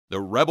The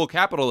Rebel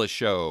Capitalist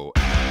Show.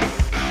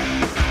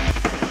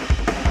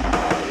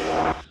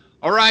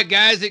 All right,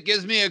 guys, it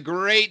gives me a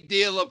great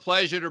deal of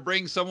pleasure to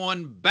bring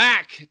someone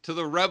back to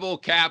the Rebel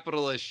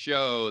Capitalist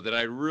Show that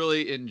I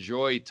really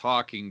enjoy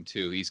talking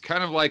to. He's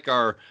kind of like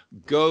our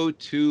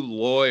go-to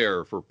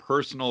lawyer for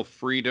personal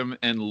freedom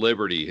and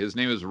liberty. His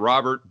name is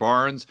Robert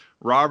Barnes.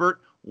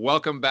 Robert,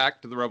 welcome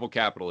back to the Rebel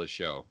Capitalist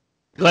Show.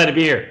 Glad to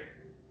be here.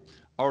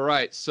 All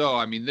right. So,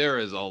 I mean, there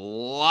is a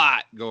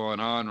lot going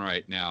on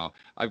right now.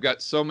 I've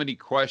got so many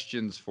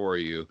questions for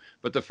you.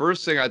 But the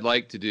first thing I'd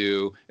like to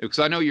do, because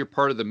I know you're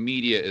part of the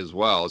media as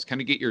well, is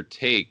kind of get your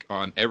take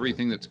on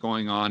everything that's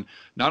going on,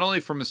 not only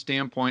from a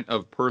standpoint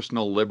of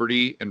personal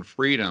liberty and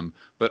freedom,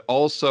 but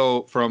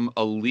also from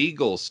a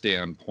legal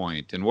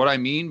standpoint. And what I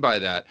mean by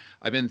that,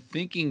 I've been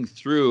thinking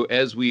through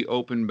as we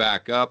open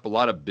back up, a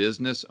lot of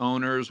business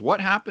owners, what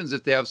happens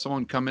if they have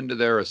someone come into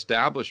their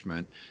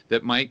establishment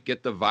that might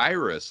get the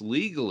virus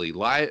legally,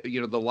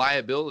 the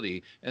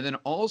liability. And then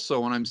also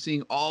when I'm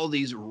seeing all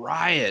these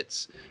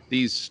riots,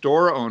 these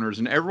store owners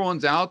and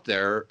everyone's out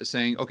there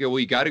saying, okay, well,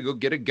 you got to go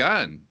get a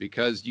gun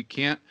because you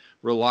can't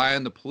rely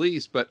on the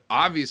police. But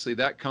obviously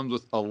that comes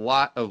with a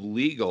lot of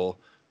legal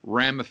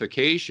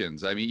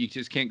ramifications. I mean, you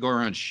just can't go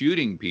around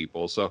shooting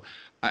people. So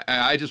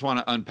I just want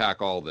to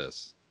unpack all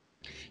this.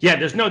 Yeah,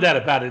 there's no doubt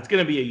about it. It's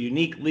going to be a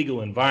unique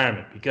legal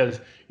environment because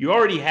you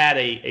already had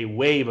a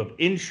wave of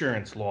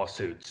insurance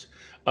lawsuits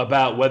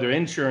about whether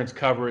insurance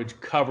coverage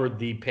covered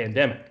the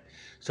pandemic.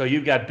 So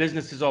you've got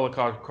businesses all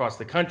across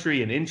the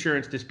country and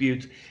insurance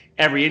disputes.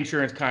 Every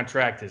insurance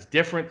contract is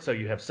different. So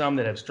you have some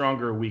that have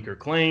stronger or weaker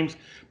claims,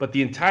 but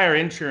the entire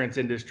insurance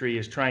industry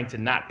is trying to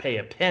not pay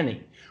a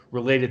penny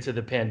related to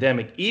the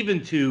pandemic,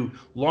 even to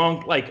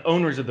like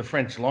owners of the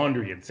French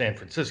Laundry in San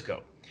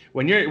Francisco.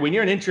 When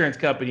you're an insurance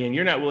company and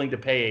you're not willing to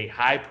pay a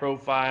high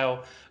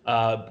profile,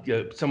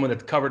 someone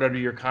that's covered under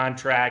your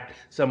contract,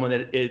 someone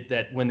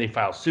that when they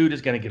file suit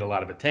is going to get a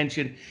lot of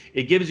attention,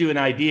 it gives you an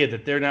idea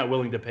that they're not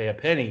willing to pay a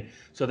penny.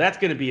 So that's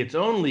going to be its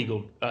own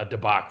legal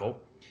debacle.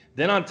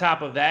 Then on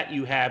top of that,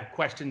 you have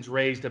questions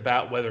raised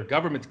about whether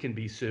governments can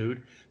be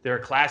sued. There are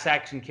class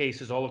action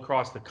cases all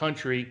across the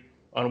country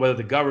on whether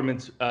the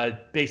governments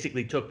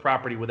basically took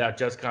property without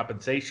just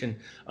compensation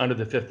under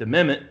the Fifth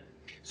Amendment.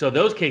 So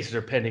those cases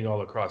are pending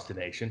all across the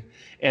nation.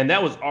 And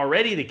that was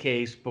already the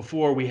case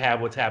before we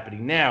have what's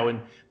happening now. And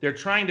they're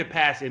trying to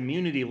pass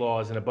immunity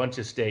laws in a bunch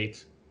of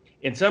states.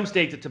 In some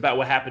states, it's about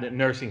what happened at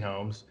nursing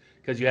homes,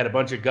 because you had a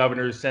bunch of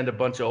governors send a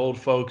bunch of old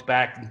folks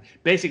back.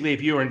 Basically,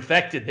 if you were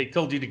infected, they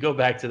told you to go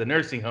back to the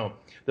nursing home,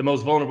 the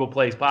most vulnerable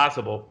place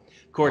possible.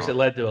 Of course, it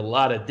led to a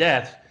lot of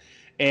deaths.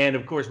 And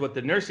of course, what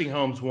the nursing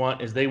homes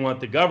want is they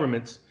want the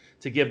governments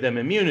to give them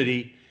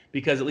immunity,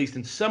 because at least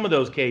in some of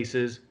those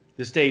cases,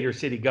 the state or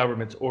city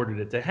governments ordered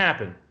it to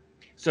happen.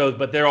 So,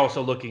 but they're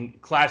also looking,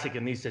 classic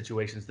in these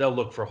situations, they'll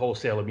look for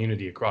wholesale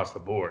immunity across the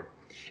board.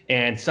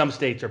 And some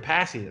states are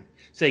passing it,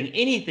 saying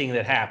anything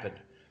that happened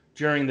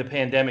during the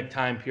pandemic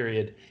time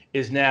period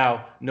is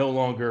now no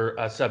longer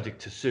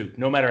subject to suit,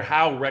 no matter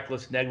how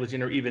reckless,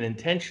 negligent, or even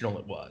intentional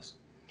it was.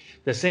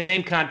 The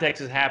same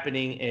context is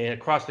happening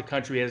across the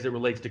country as it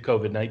relates to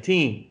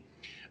COVID-19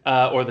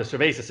 or the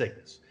cerveza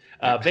sickness.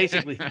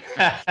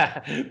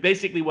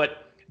 Basically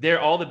what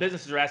all the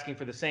businesses are asking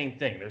for the same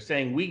thing. They're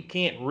saying we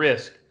can't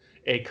risk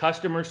a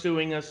customer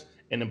suing us,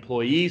 an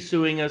employee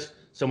suing us,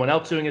 someone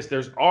else suing us.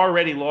 There's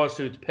already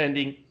lawsuits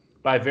pending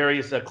by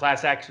various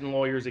class action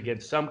lawyers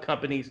against some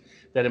companies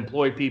that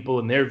employed people,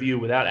 in their view,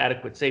 without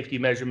adequate safety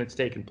measurements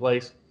taking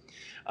place.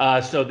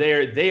 So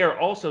they are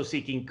also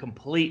seeking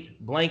complete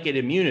blanket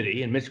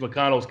immunity, and Mitch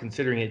McConnell is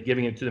considering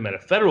giving it to them at a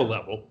federal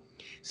level,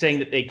 saying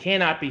that they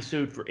cannot be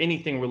sued for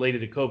anything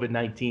related to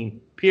COVID-19,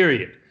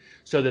 period,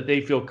 so that they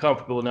feel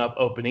comfortable enough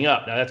opening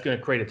up. Now, that's going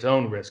to create its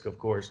own risk, of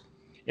course,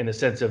 in the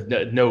sense of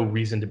no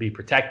reason to be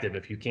protective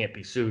if you can't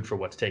be sued for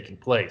what's taking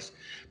place.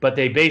 But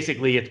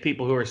it's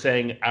people who are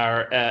saying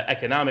our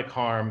economic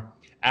harm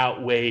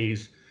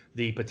outweighs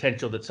the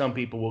potential that some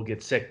people will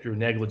get sick through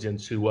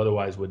negligence who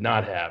otherwise would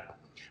not have.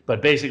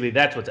 But basically,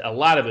 that's what's a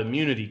lot of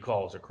immunity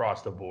calls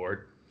across the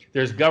board.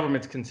 There's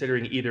governments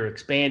considering either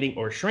expanding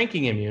or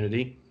shrinking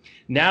immunity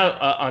now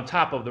on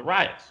top of the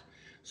riots.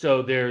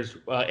 So there's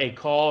a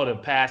call to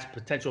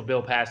potential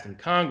bill passed in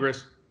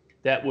Congress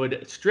that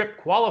would strip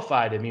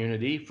qualified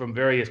immunity from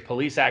various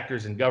police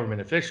actors and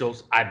government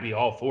officials. I'd be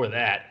all for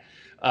that.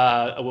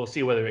 We'll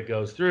see whether it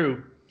goes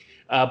through.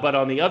 But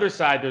on the other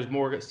side, there's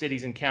more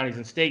cities and counties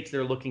and states that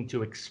are looking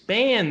to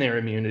expand their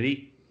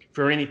immunity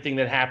for anything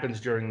that happens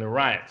during the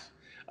riots.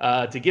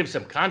 To give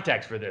some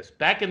context for this,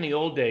 back in the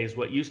old days,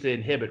 what used to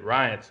inhibit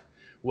riots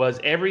was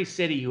every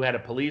city who had a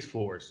police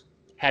force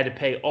had to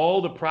pay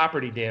all the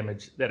property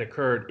damage that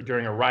occurred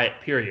during a riot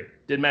period.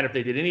 Didn't matter if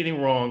they did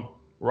anything wrong.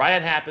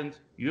 Riot happens,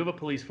 you have a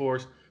police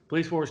force.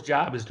 Police force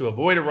job is to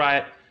avoid a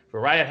riot. If a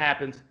riot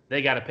happens,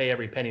 they got to pay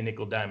every penny,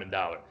 nickel, dime, and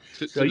dollar.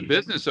 To the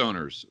business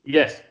owners.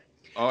 Yes.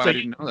 Oh, I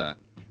didn't know that.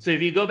 So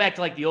if you go back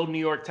to like the old New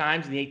York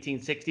Times in the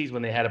 1860s,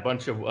 when they had a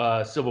bunch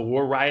of Civil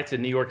War riots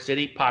in New York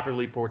City,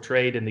 popularly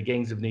portrayed in the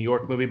Gangs of New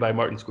York movie by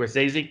Martin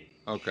Scorsese.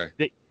 Okay.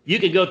 You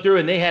could go through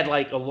and they had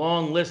like a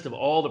long list of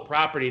all the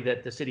property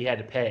that the city had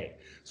to pay.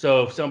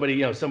 So if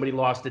somebody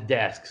lost a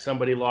desk,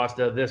 somebody lost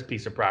this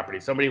piece of property,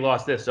 somebody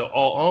lost this. So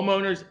all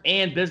homeowners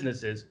and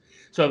businesses.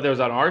 So if there was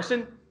an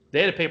arson,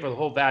 they had to pay for the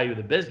whole value of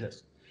the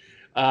business.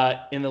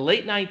 In the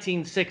late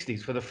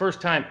 1960s, for the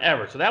first time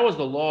ever, so that was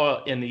the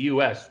law in the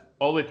U.S.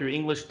 all the way through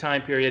English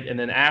time period, and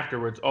then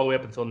afterwards all the way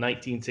up until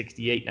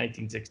 1968,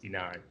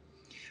 1969.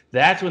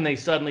 That's when they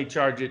suddenly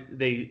charged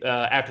it.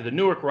 After the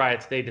Newark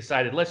riots, they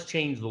decided, let's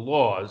change the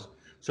laws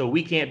so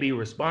we can't be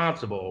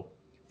responsible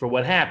for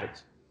what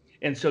happens.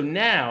 And so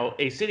now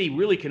a city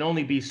really can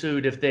only be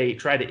sued if they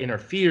try to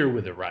interfere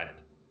with a riot.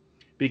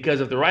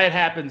 Because if the riot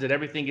happens and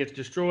everything gets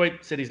destroyed,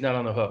 city's not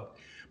on the hook.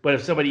 But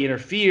if somebody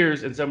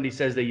interferes and somebody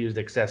says they used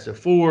excessive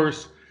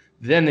force,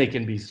 then they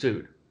can be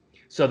sued.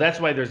 So that's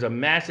why there's a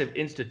massive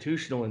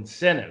institutional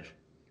incentive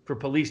for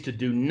police to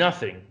do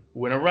nothing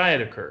when a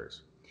riot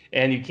occurs.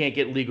 And you can't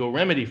get legal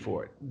remedy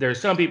for it. There are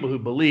some people who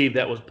believe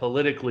that was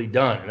politically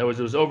done. In other words,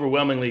 it was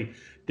overwhelmingly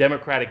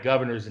Democratic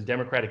governors and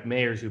Democratic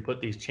mayors who put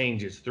these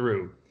changes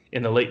through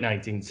in the late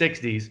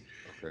 1960s,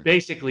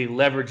 basically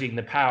leveraging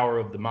the power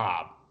of the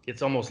mob.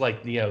 It's almost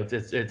like,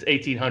 it's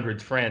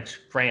 1800s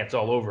France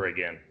all over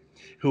again.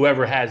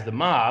 Whoever has the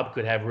mob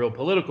could have real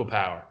political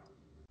power.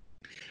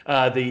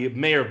 The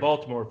mayor of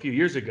Baltimore a few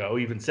years ago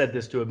even said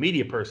this to a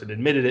media person,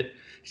 admitted it.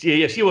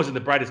 She wasn't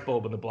the brightest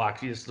bulb in the block.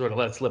 She just sort of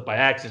let it slip by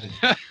accident.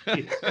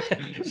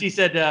 She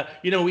said,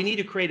 we need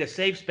to create a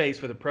safe space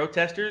for the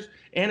protesters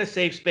and a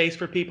safe space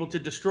for people to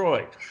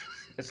destroy.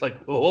 It's like,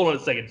 well, hold on a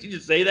second. Did you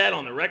just say that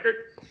on the record?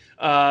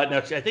 No,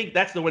 I think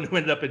that's the one who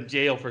ended up in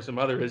jail for some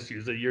other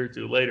issues a year or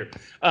two later.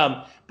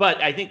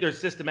 But I think there's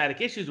systematic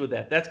issues with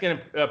that. That's going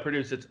to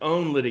produce its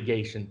own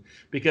litigation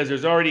because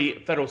there's already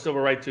federal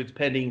civil rights suits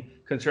pending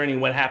concerning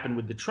what happened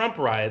with the Trump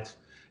riots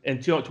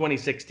in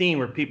 2016,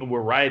 where people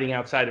were rioting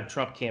outside of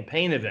Trump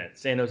campaign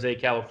events, San Jose,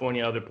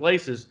 California, other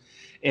places.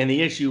 And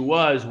the issue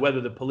was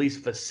whether the police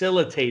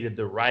facilitated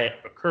the riot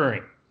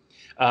occurring.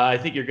 I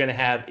think you're going to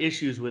have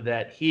issues with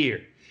that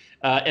here.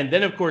 And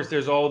then, of course,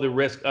 there's all the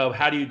risk of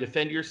how do you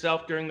defend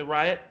yourself during the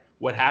riot?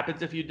 What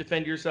happens if you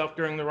defend yourself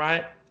during the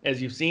riot?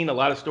 As you've seen, a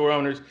lot of store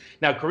owners.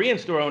 Now, Korean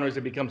store owners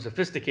have become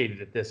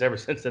sophisticated at this ever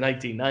since the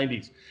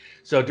 1990s.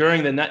 So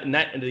during the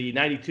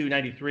 92,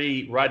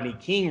 93 Rodney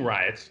King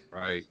riots,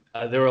 right,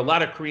 there were a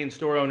lot of Korean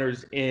store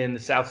owners in the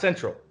South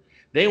Central.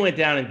 They went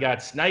down and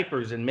got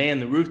snipers and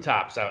manned the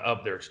rooftops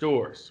of their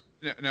stores.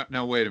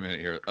 Now wait a minute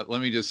here.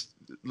 Let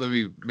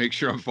me make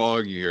sure I'm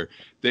following you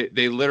here.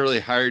 They literally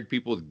hired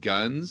people with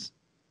guns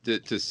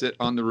to sit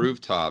on the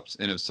rooftops,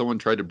 and if someone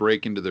tried to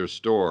break into their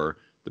store,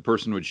 the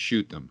person would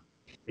shoot them.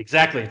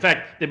 Exactly. In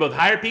fact, they both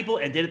hired people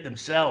and did it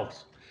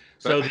themselves.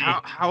 So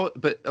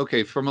but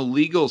okay, from a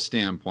legal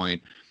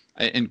standpoint,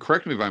 and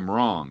correct me if I'm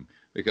wrong,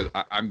 because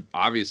I'm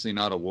obviously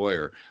not a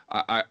lawyer.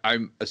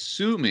 I'm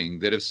assuming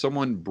that if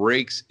someone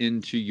breaks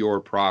into your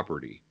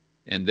property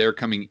and they're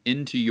coming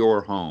into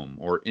your home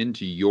or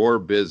into your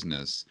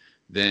business,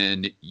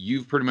 then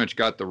you've pretty much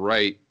got the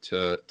right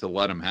to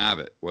let them have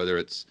it, whether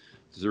it's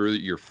through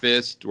your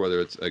fist, whether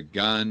it's a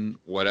gun,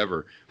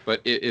 whatever.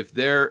 But if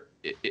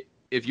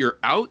you're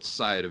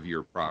outside of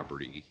your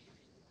property,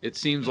 it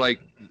seems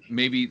like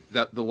maybe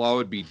that the law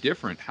would be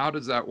different. How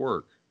does that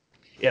work?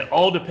 It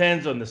all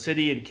depends on the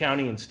city and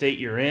county and state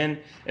you're in,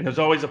 and there's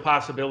always a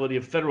possibility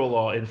of federal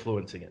law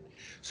influencing it.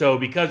 So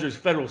because there's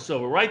federal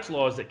civil rights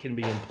laws that can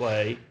be in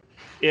play,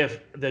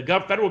 if the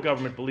federal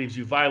government believes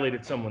you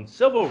violated someone's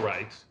civil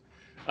rights,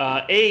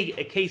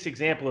 a case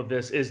example of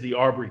this is the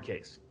Arbery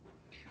case.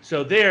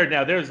 So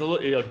there's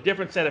a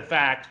different set of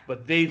facts,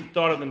 but they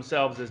thought of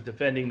themselves as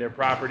defending their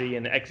property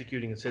and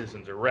executing a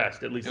citizen's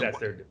arrest. At least that's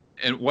their.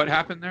 And what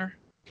happened there?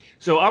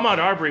 So Ahmaud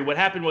Arbery, what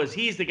happened was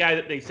he's the guy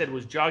that they said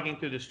was jogging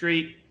through the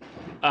street.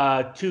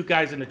 Two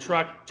guys in a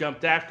truck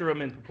jumped after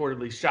him and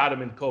purportedly shot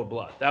him in cold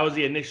blood. That was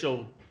the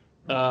initial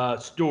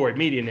story,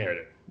 media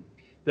narrative.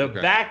 The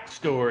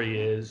backstory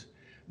is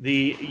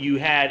you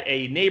had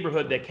a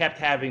neighborhood that kept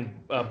having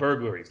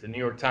burglaries. The New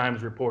York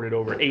Times reported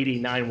over 80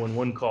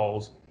 911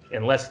 calls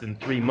in less than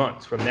 3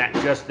 months from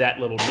just that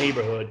little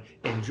neighborhood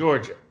in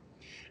Georgia.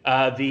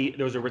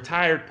 There was a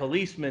retired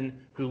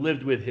policeman who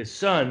lived with his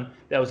son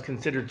that was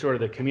considered sort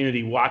of the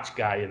community watch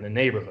guy in the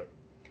neighborhood.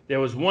 There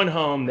was one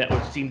home that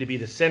would seem to be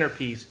the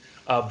centerpiece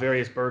of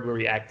various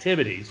burglary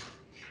activities,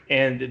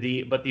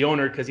 but the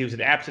owner, because he was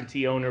an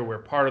absentee owner where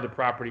part of the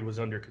property was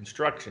under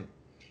construction,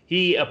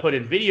 he put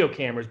in video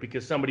cameras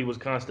because somebody was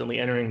constantly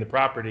entering the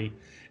property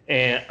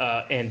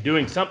and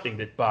doing something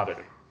that bothered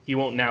him. He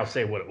won't now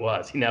say what it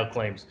was. He now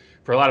claims,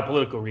 for a lot of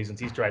political reasons,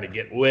 he's trying to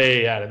get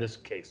way out of this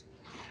case.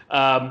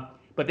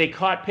 But they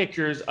caught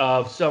pictures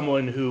of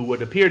someone who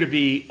would appear to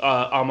be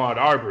Ahmaud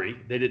Arbery.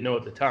 They didn't know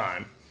at the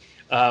time.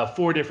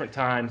 4 different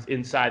times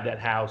inside that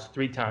house,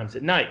 3 times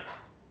at night.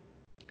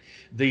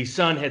 The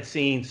son had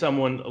seen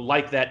someone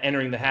like that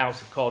entering the house,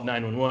 had called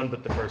 911,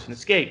 but the person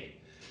escaped.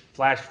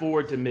 Flash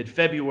forward to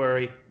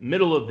mid-February,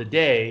 middle of the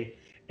day,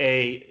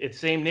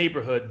 same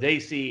neighborhood, they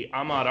see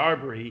Ahmaud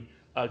Arbery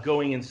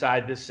going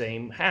inside this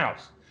same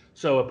house.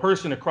 So a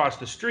person across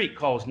the street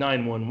calls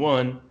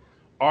 911.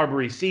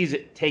 Arbery sees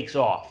it, takes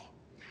off.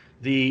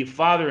 The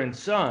father and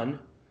son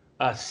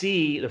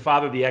see the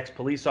father, the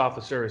ex-police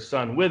officer, his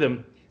son with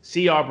him,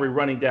 see Arbery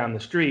running down the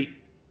street,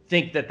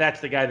 think that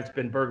that's the guy that's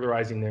been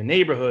burglarizing their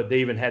neighborhood. They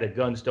even had a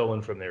gun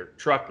stolen from their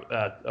truck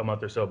a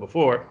month or so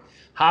before.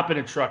 Hop in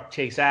a truck,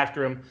 chase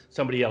after him.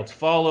 Somebody else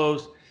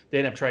follows. They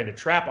end up trying to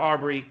trap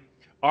Arbery.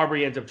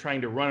 Arbery ends up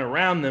trying to run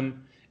around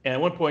them. And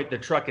at one point, the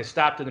truck is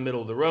stopped in the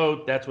middle of the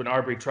road. That's when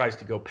Arbery tries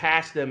to go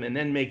past them and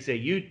then makes a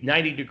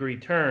 90-degree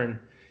turn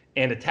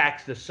and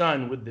attacks the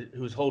son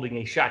who's holding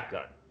a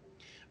shotgun.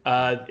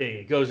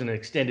 It goes in an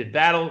extended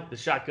battle. The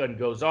shotgun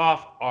goes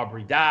off.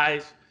 Arbery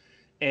dies.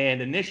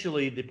 And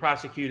initially, the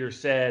prosecutor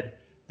said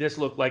this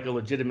looked like a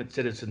legitimate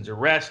citizen's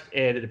arrest,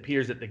 and it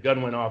appears that the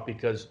gun went off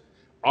because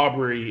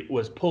Arbery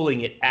was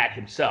pulling it at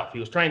himself. He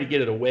was trying to get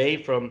it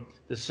away from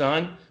the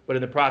son, but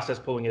in the process,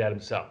 pulling it at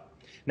himself.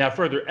 Now,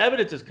 further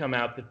evidence has come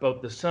out that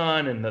both the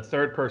son and the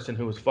third person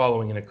who was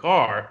following in a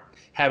car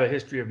have a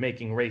history of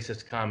making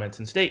racist comments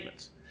and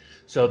statements.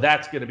 So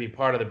that's going to be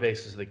part of the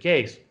basis of the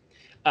case.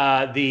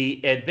 And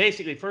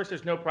basically, first,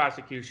 there's no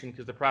prosecution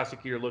because the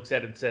prosecutor looks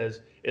at it and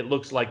says it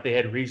looks like they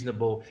had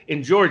reasonable.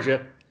 In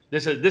Georgia,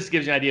 this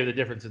gives you an idea of the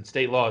difference in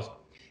state laws.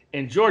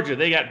 In Georgia,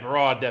 they got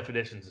broad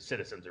definitions of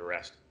citizen's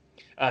arrest.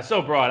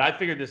 So broad. I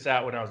figured this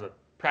out when I was a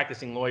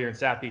practicing lawyer in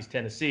Southeast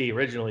Tennessee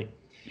originally.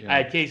 Yeah. I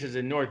had cases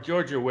in North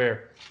Georgia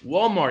where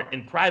Walmart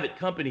and private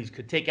companies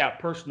could take out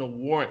personal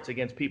warrants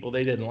against people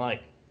they didn't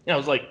like. And I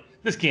was like,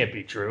 this can't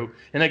be true.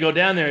 And I go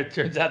down there, it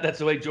turns out that's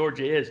the way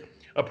Georgia is.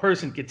 A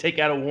person could take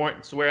out a warrant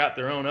and swear out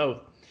their own oath.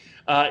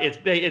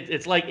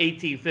 It's like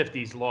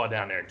 1850s law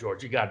down there in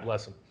Georgia. God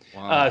bless them.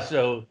 Wow.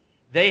 So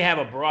they have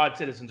a broad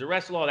citizen's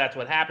arrest law. That's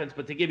what happens.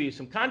 But to give you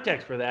some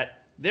context for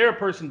that, there a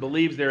person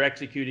believes they're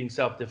executing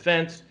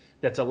self-defense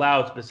that's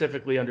allowed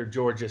specifically under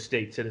Georgia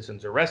state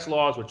citizen's arrest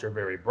laws, which are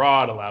very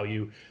broad, allow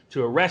you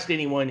to arrest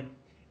anyone.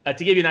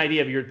 To give you an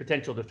idea of your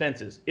potential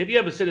defenses, if you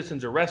have a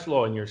citizen's arrest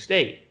law in your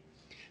state,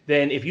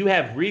 then if you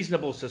have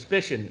reasonable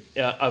suspicion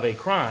of a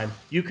crime,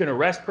 you can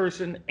arrest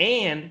person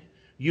and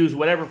use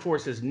whatever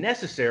force is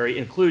necessary,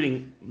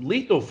 including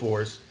lethal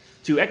force,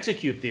 to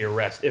execute the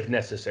arrest if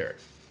necessary.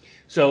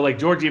 So like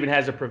Georgia even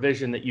has a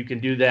provision that you can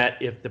do that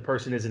if the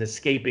person is an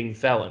escaping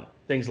felon,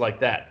 things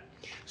like that.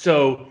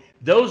 So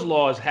those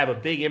laws have a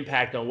big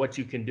impact on what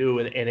you can do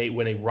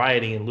when a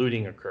rioting and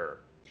looting occur.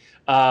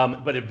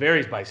 But it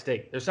varies by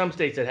state. There's some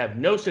states that have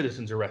no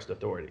citizens arrest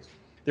authorities.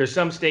 There's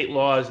some state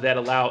laws that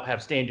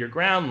have stand your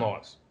ground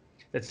laws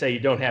that say you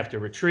don't have to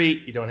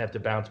retreat, you don't have to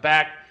bounce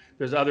back.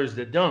 There's others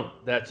that don't.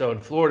 So in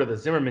Florida, the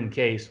Zimmerman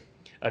case,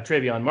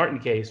 Trayvon Martin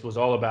case, was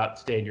all about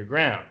stand your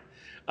ground.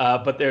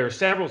 But there are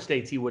several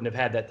states he wouldn't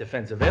have had that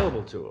defense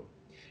available to him,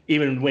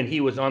 even when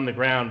he was on the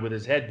ground with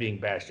his head being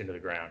bashed into the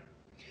ground.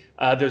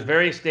 There's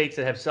various states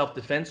that have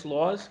self-defense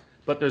laws,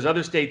 but there's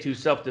other states whose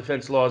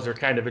self-defense laws are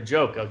kind of a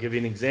joke. I'll give you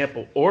an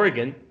example.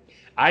 Oregon,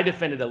 I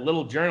defended a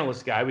little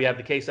journalist guy. We have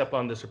the case up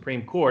on the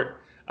Supreme Court.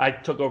 I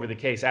took over the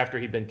case after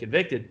he'd been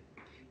convicted.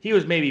 He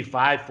was maybe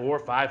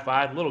 5'4",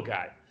 5'5", little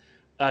guy.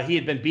 He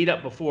had been beat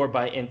up before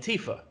by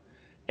Antifa,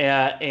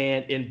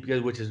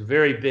 which is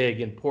very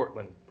big in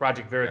Portland.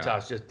 Project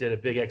Veritas just did a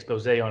big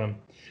expose on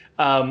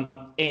him.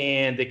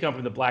 And they come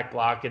from the Black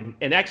Bloc.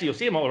 And actually, you'll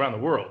see them all around the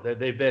world.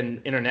 They've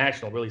been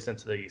international really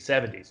since the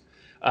 70s.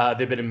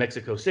 They've been in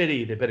Mexico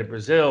City. They've been in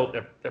Brazil.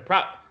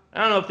 I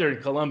don't know if they're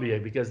in Colombia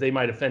because they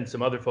might offend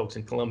some other folks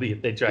in Colombia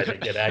if they try to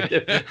get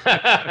active.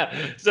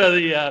 So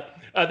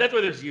that's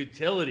where there's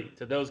utility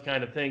to those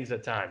kind of things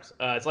at times.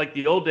 It's like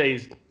the old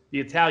days, the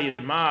Italian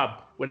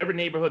mob, whatever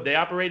neighborhood they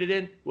operated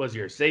in was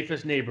your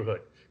safest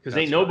neighborhood because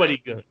ain't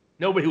nobody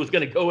was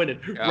going to go in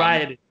and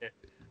riot in there.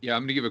 Yeah,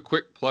 I'm going to give a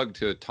quick plug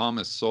to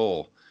Thomas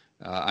Sowell.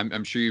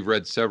 I'm sure you've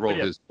read several of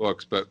his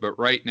books, but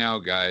right now,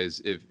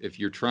 guys, if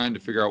you're trying to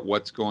figure out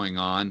what's going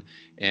on,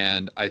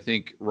 and I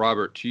think,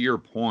 Robert, to your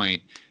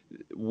point,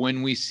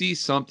 when we see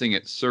something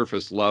at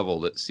surface level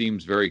that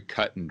seems very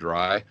cut and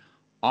dry,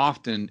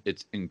 often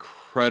it's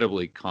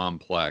incredibly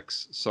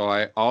complex. So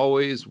I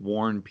always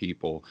warn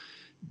people,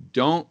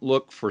 don't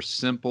look for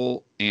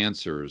simple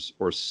answers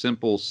or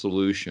simple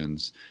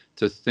solutions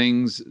to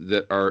things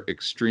that are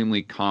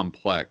extremely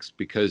complex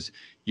because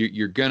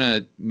you're going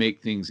to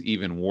make things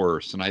even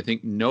worse. And I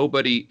think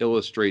nobody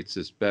illustrates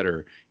this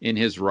better in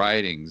his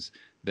writings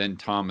than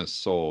Thomas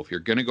Sowell. If you're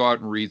going to go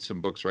out and read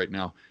some books right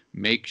now,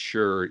 make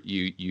sure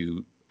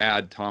you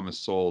add Thomas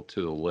Sowell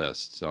to the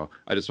list. So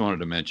I just wanted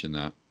to mention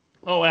that.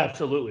 Oh,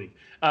 absolutely.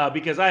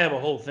 Because I have a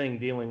whole thing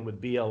dealing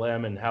with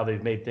BLM and how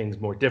they've made things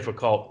more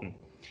difficult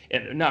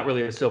and not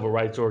really a civil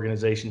rights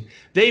organization.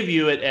 They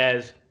view it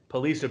as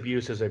police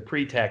abuse as a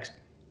pretext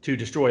to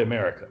destroy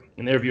America.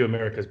 In their view,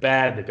 America's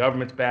bad, the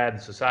government's bad,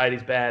 the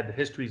society's bad, the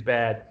history's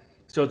bad.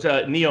 So it's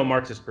a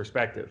neo-Marxist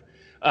perspective.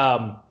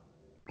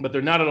 But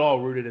they're not at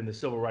all rooted in the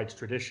civil rights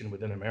tradition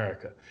within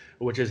America,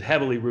 which is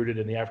heavily rooted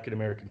in the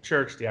African-American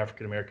church, the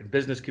African-American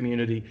business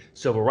community,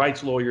 civil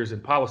rights lawyers,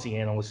 and policy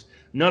analysts,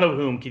 none of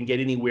whom can get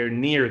anywhere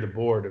near the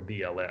board of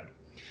BLM.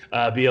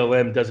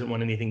 BLM doesn't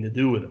want anything to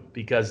do with them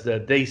because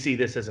they see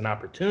this as an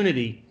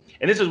opportunity.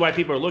 And this is why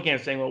people are looking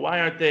at it saying, well, why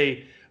aren't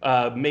they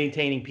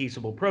maintaining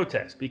peaceable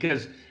protests?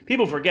 Because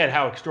people forget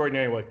how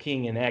extraordinary what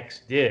King and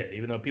X did,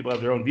 even though people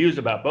have their own views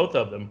about both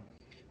of them.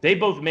 They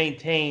both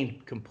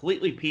maintained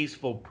completely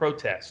peaceful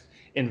protests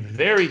in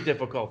very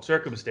difficult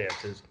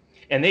circumstances.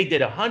 And they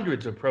did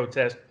hundreds of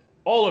protests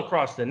all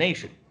across the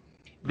nation.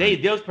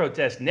 Those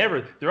protests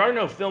never. There are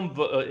no film.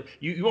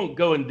 You won't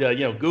go and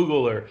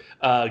Google or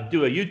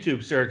do a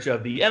YouTube search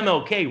of the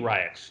MLK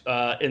riots,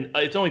 and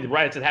it's only the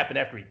riots that happened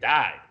after he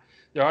died.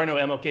 There are no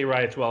MLK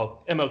riots.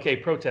 Well,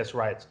 MLK protest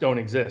riots don't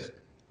exist.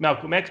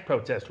 Malcolm X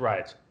protest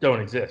riots don't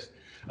exist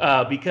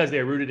because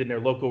they're rooted in their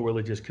local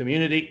religious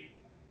community.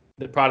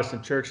 The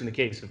Protestant Church in the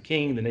case of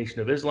King, the Nation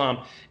of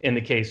Islam in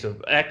the case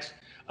of X.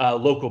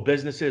 Local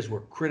businesses were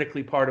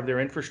critically part of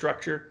their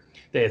infrastructure.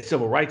 They had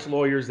civil rights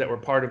lawyers that were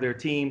part of their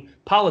team,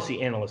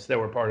 policy analysts that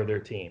were part of their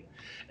team.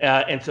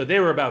 And so they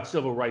were about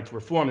civil rights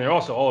reform. They're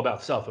also all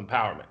about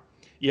self-empowerment.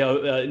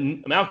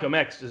 No Malcolm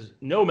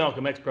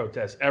X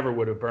protest ever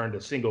would have burned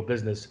a single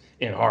business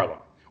in Harlem,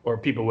 or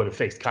people would have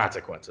faced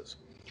consequences.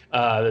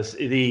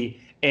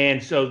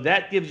 And so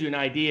that gives you an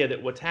idea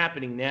that what's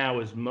happening now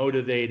is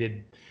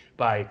motivated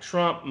by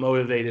Trump,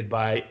 motivated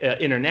by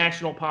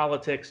international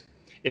politics.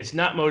 It's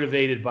not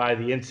motivated by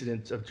the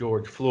incidents of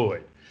George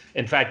Floyd.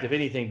 In fact, if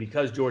anything,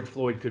 because George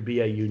Floyd could be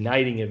a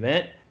uniting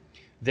event,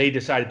 they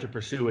decided to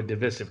pursue a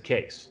divisive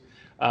case.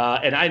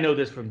 And I know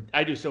this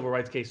I do civil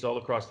rights cases all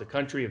across the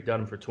country. I've done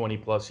them for 20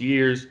 plus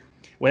years.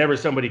 Whenever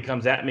somebody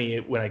comes at me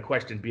when I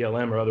question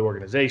BLM or other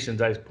organizations,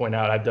 I just point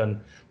out I've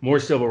done more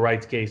civil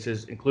rights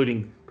cases,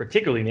 including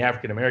particularly in the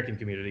African American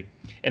community,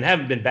 and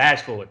haven't been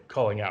bashful at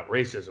calling out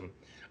racism.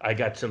 I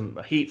got some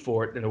heat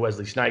for it in the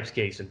Wesley Snipes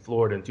case in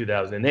Florida in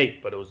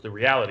 2008, but it was the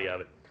reality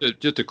of it.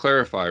 Just to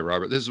clarify,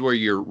 Robert, this is where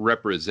you're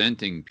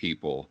representing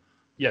people.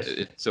 Yes.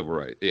 It's civil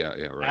rights. Yeah,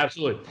 right.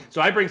 Absolutely.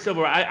 So I bring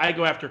civil rights. I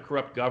go after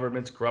corrupt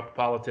governments, corrupt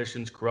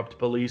politicians, corrupt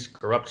police,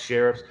 corrupt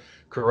sheriffs,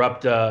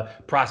 corrupt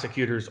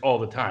prosecutors all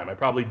the time. I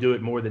probably do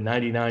it more than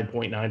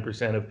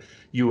 99.9% of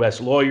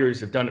U.S. lawyers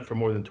have done it for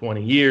more than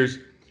 20 years,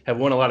 have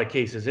won a lot of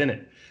cases in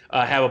it.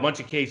 Have a bunch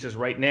of cases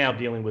right now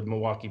dealing with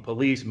Milwaukee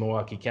police,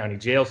 Milwaukee County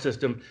jail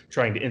system,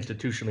 trying to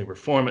institutionally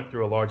reform it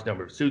through a large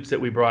number of suits that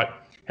we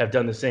brought. Have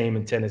done the same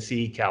in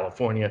Tennessee,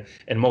 California,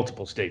 and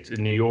multiple states.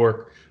 In New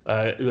York,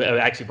 I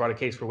actually brought a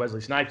case for Wesley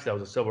Snipes. That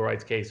was a civil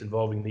rights case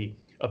involving the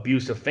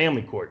abuse of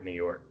family court in New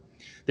York.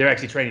 They're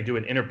actually trying to do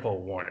an Interpol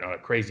warrant on a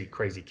crazy,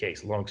 crazy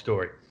case. Long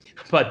story.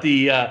 But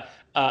the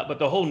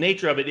whole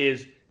nature of it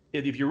is,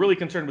 if you're really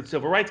concerned with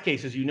civil rights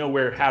cases, you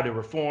know how to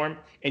reform,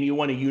 and you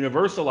want to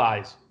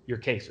universalize your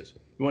cases.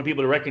 You want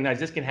people to recognize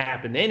this can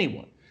happen to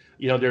anyone.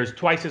 There's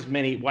twice as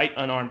many white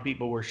unarmed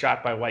people were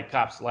shot by white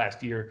cops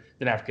last year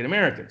than African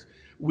Americans.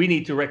 We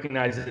need to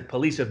recognize that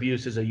police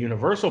abuse is a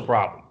universal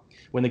problem.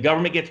 When the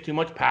government gets too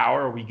much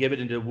power, or we give it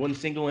into one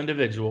single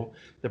individual,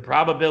 the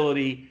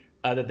probability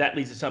that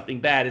leads to something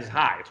bad is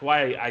high. It's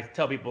why I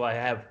tell people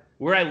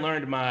where I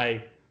learned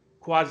my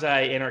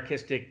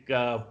quasi-anarchistic,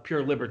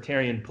 pure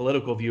libertarian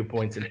political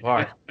viewpoints in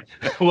part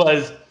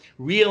was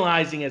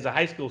realizing as a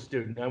high school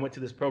student. I went to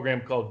this program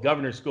called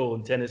Governor's School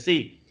in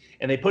Tennessee.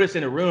 And they put us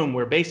in a room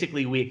where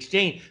basically we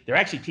exchange. They're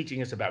actually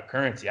teaching us about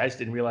currency. I just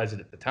didn't realize it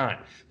at the time.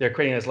 They're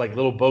creating us like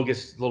little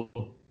bogus,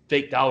 little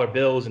fake dollar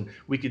bills, and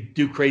we could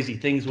do crazy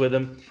things with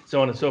them,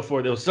 so on and so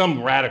forth. There was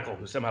some radical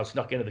who somehow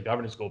snuck into the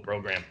governor's school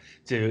program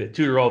to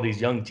tutor all these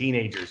young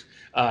teenagers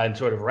and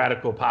sort of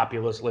radical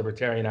populist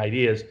libertarian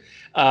ideas.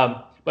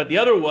 But the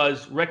other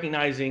was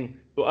recognizing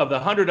of the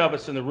 100 of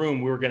us in the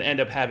room, we were going to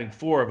end up having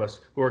 4 of us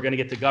who were going to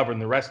get to govern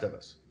the rest of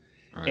us.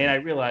 Right. And I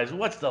realized,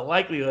 what's the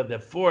likelihood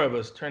that 4 of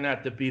us turn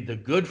out to be the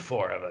good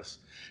 4 of us?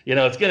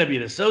 It's going to be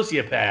the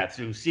sociopaths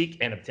who seek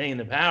and obtain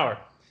the power.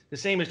 The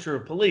same is true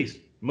of police.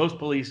 Most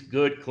police,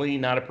 good, clean,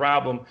 not a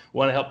problem,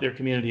 want to help their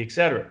community,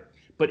 etc.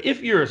 But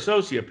if you're a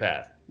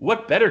sociopath,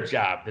 what better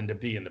job than to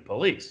be in the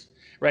police,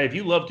 right? If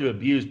you love to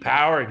abuse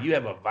power, if you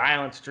have a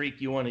violent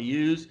streak you want to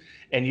use,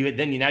 and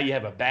now you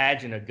have a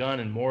badge and a gun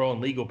and moral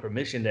and legal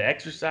permission to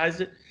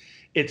exercise it,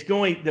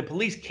 the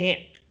police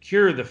can't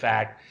cure the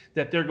fact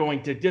that they're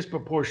going to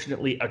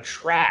disproportionately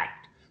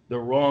attract the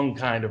wrong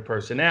kind of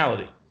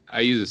personality.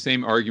 I use the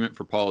same argument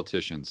for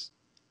politicians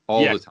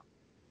all the time.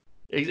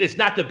 It's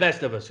not the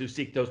best of us who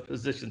seek those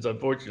positions,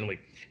 unfortunately.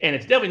 And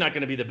it's definitely not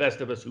going to be the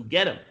best of us who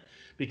get them,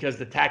 because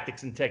the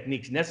tactics and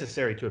techniques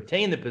necessary to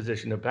obtain the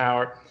position of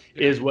power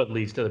is what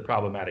leads to the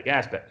problematic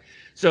aspect.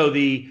 So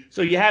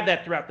you have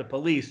that throughout the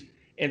police.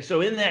 And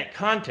so in that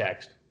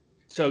context,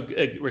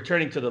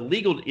 returning to the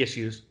legal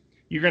issues,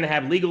 you're going to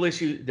have legal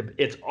issues.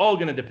 It's all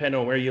going to depend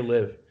on where you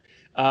live.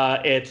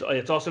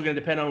 It's also going to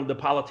depend on the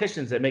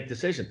politicians that make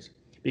decisions,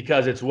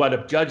 because it's what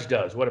a judge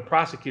does, what a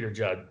prosecutor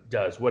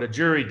does, what a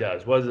jury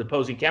does, what the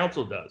opposing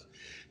counsel does.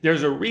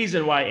 There's a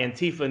reason why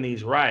Antifa and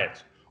these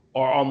riots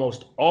are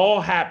almost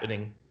all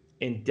happening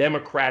in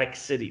democratic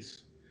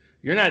cities.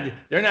 They're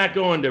not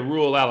going to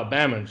rural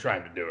Alabama and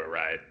trying to do a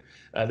riot.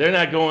 They're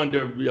not going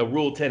to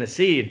rural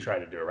Tennessee and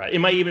trying to do a riot.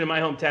 In my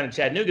hometown in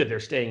Chattanooga, they're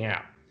staying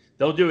out.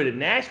 They'll do it in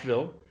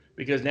Nashville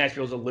because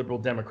Nashville is a liberal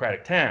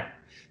Democratic town.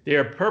 They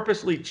are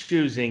purposely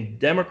choosing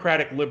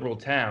Democratic liberal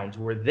towns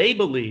where they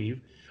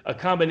believe a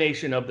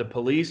combination of the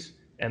police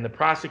and the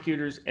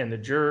prosecutors and the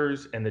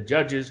jurors and the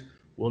judges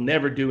will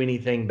never do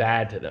anything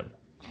bad to them.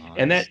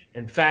 And that,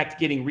 in fact,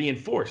 getting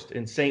reinforced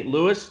in St.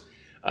 Louis.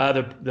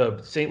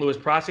 The St. Louis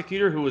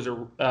prosecutor who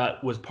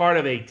was part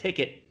of a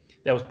ticket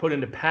that was put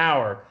into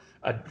power.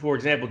 For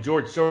example,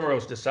 George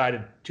Soros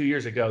decided 2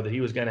 years ago that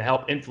he was going to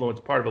help influence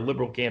part of a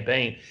liberal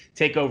campaign,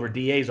 take over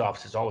DA's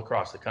offices all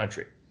across the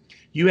country.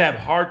 You have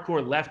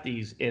hardcore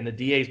lefties in the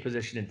DA's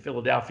position in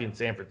Philadelphia and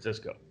San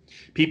Francisco,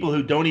 people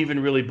who don't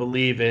even really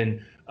believe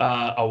in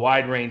a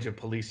wide range of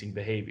policing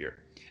behavior,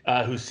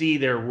 who see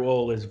their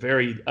role as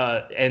very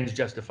ends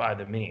justify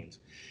the means.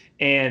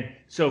 And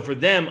so for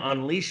them,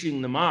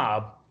 unleashing the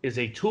mob is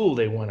a tool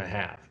they want to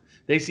have.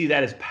 They see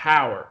that as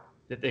power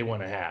that they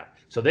want to have.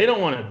 So they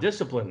don't want to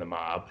discipline the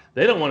mob.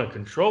 They don't want to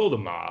control the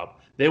mob.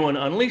 They want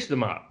to unleash the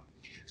mob.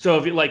 So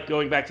if you like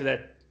going back to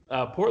that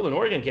Portland,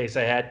 Oregon case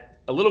I had,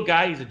 a little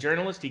guy, he's a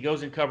journalist. He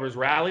goes and covers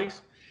rallies.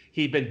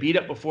 He'd been beat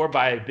up before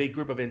by a big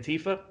group of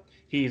Antifa.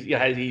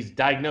 He's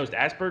diagnosed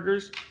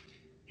Asperger's.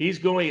 He's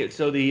going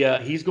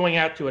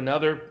out to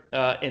another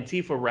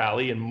Antifa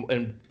rally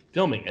and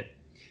filming it.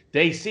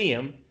 They see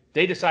him.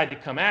 They decide to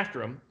come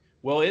after him.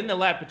 Well, in the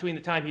lap between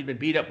the time he'd been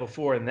beat up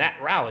before and that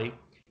rally,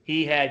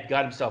 he had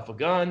got himself a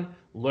gun,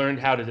 learned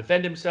how to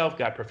defend himself,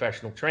 got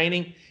professional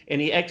training,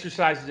 and he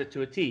exercises it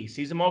to a T. He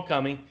sees them all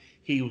coming.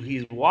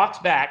 He walks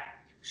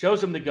back,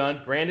 shows them the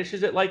gun,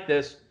 brandishes it like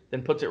this,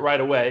 then puts it right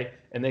away,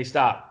 and they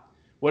stop.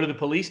 What do the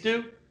police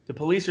do? The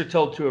police are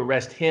told to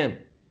arrest him.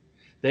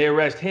 They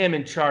arrest him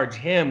and charge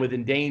him with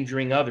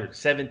endangering others,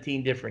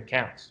 17 different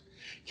counts.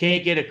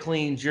 Can't get a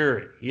clean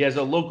jury. He has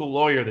a local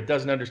lawyer that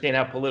doesn't understand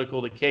how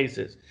political the case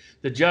is.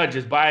 The judge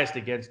is biased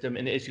against him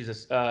and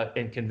issues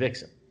and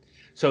convicts him.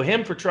 So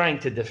him for trying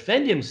to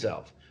defend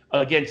himself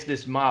against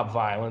this mob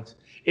violence,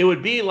 it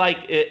would be like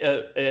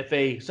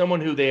if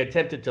someone who they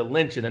attempted to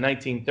lynch in the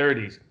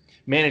 1930s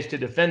managed to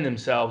defend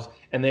themselves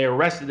and they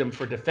arrested him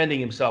for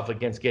defending himself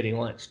against getting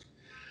lynched.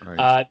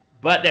 Right.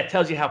 But that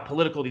tells you how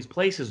political these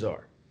places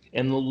are.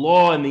 And the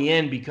law in the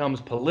end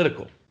becomes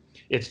political.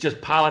 It's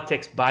just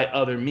politics by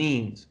other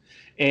means.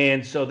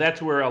 And so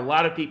that's where a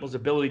lot of people's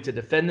ability to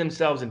defend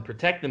themselves and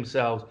protect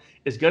themselves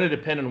is going to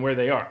depend on where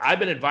they are. I've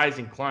been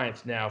advising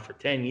clients now for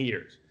 10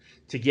 years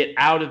to get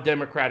out of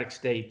democratic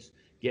states,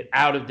 get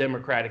out of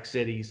democratic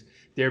cities.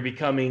 They're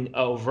becoming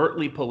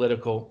overtly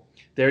political.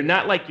 They're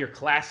not like your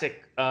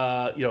classic,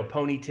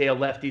 ponytail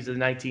lefties of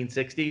the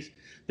 1960s.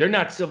 They're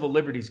not civil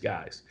liberties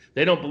guys.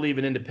 They don't believe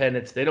in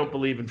independence. They don't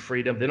believe in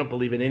freedom. They don't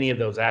believe in any of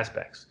those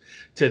aspects.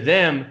 To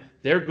them,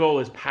 their goal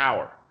is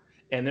power,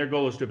 and their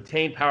goal is to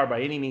obtain power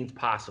by any means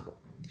possible.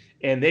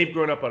 And they've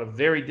grown up on a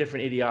very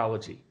different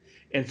ideology.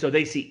 And so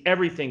they see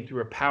everything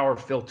through a power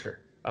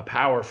filter, a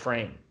power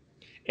frame.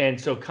 And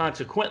so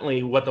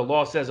consequently, what the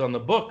law says on the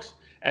books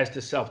as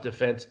to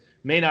self-defense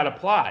may not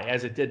apply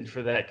as it didn't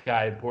for that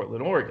guy in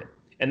Portland, Oregon.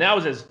 And that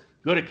was as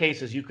good a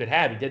case as you could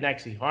have. He didn't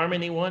actually harm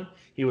anyone.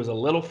 He was a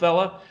little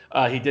fella.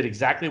 He did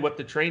exactly what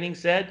the training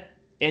said,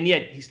 and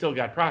yet he still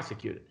got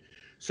prosecuted.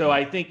 So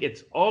I think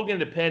it's all going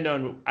to depend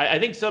on, I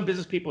think some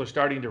business people are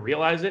starting to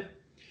realize it,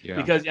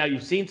 because now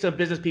you've seen some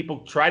business people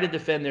try to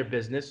defend their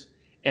business,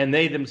 and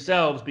they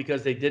themselves,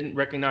 because they didn't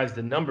recognize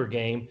the number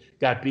game,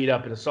 got beat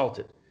up and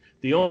assaulted.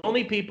 The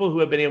only people who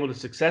have been able to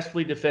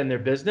successfully defend their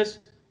business,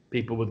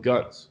 people with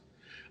guns.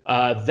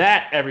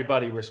 That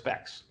everybody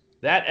respects.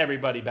 That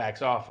everybody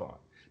backs off on.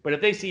 But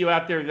if they see you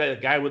out there, a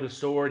guy with a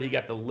sword, he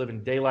got the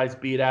living daylights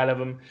beat out of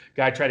him.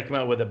 Guy tried to come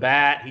out with a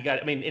bat.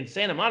 In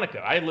Santa Monica,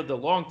 I lived a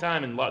long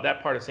time in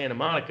that part of Santa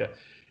Monica.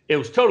 It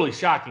was totally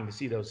shocking to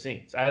see those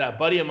scenes. I had a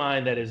buddy of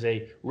mine that is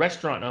a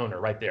restaurant owner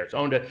right there.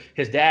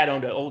 His dad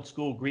owned an old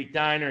school Greek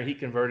diner. He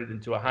converted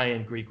into a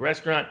high-end Greek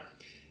restaurant.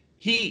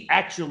 He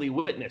actually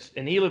witnessed,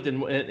 and he lived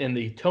in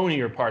the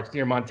tonier parts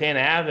near Montana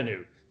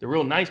Avenue, the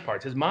real nice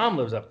parts. His mom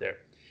lives up there.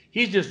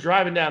 He's just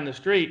driving down the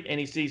street, and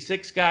he sees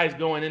 6 guys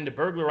going in to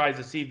burglarize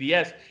a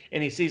CVS,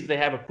 and he sees they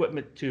have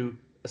equipment to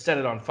set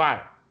it on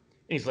fire.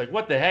 And he's like,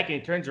 what the heck? And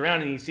he turns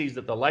around, and he sees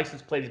that the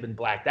license plate has been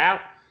blacked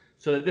out,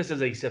 so that this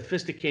is a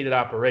sophisticated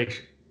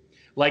operation.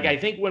 Like, I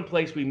think one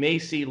place we may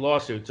see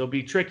lawsuits, it'll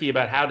be tricky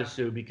about how to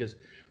sue, because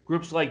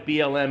groups like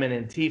BLM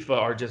and Antifa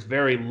are just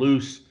very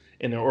loose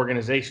in their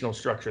organizational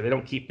structure. They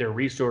don't keep their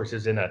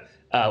resources in a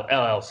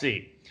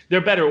LLC. They're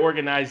better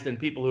organized than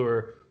people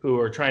who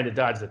are trying to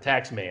dodge the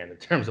tax man in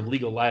terms of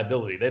legal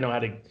liability. They know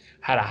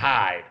how to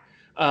hide.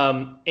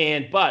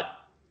 But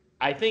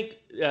I think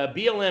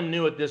BLM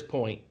knew at this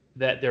point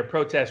that their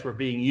protests were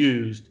being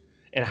used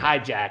and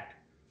hijacked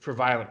for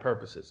violent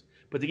purposes.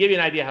 But to give you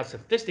an idea how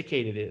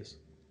sophisticated it is,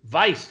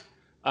 Vice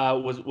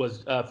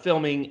was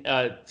filming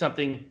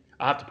something.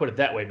 I'll have to put it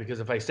that way, because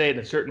if I say it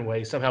in a certain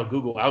way, somehow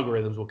Google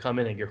algorithms will come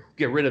in and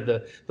get rid of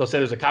they'll say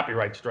there's a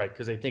copyright strike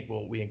because they think,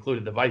 well, we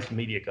included the Vice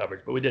media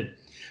coverage, but we didn't.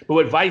 But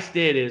what Vice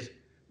did is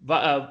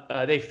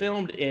they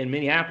filmed in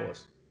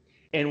Minneapolis,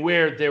 and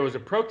where there was a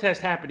protest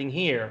happening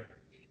here,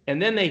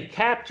 and then they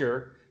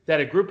capture that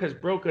a group has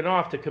broken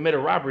off to commit a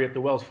robbery at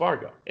the Wells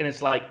Fargo. And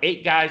it's like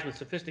 8 guys with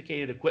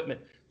sophisticated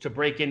equipment to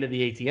break into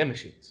the ATM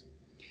machines.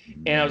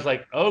 And I was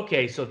like,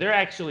 okay, so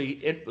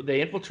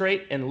they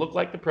infiltrate and look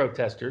like the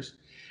protesters.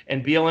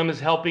 And BLM is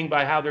helping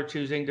by how they're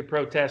choosing to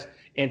protest.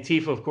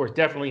 Antifa, of course,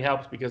 definitely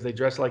helps because they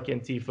dress like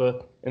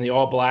Antifa and the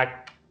all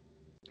black.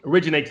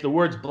 The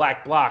words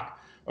black bloc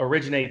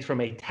originates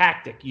from a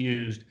tactic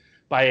used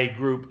by a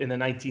group in the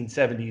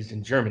 1970s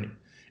in Germany.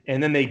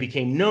 And then they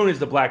became known as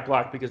the black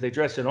bloc because they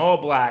dressed in all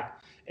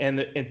black. And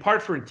in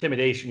part for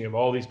intimidation, you have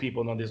all these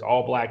people in these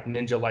all black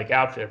ninja-like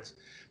outfits.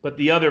 But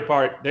the other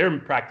part, their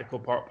practical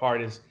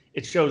part is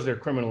it shows their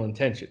criminal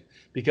intention,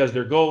 because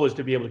their goal is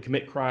to be able to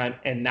commit crime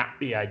and not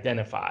be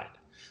identified.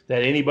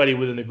 That anybody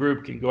within the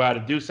group can go out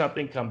and do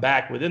something, come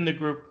back within the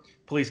group,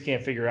 police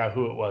can't figure out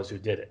who it was who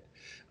did it.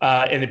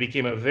 And it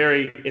became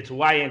it's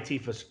why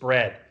Antifa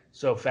spread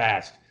so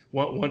fast.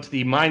 Once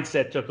the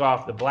mindset took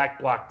off, the black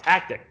bloc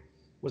tactic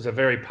was a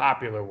very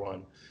popular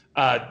one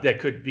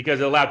because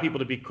it allowed people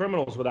to be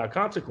criminals without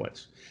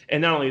consequence.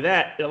 And not only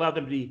that,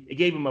 it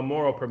gave them a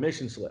moral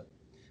permission slip.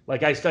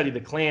 Like, I studied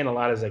the Klan a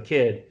lot as a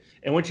kid.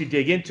 And once you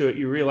dig into it,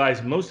 you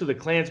realize most of the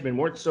Klansmen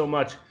weren't so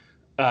much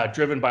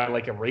driven by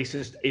like a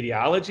racist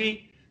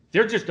ideology.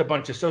 They're just a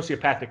bunch of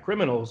sociopathic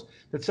criminals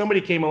that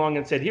somebody came along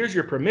and said, here's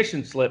your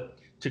permission slip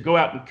to go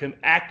out and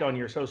act on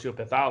your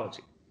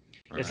sociopathology.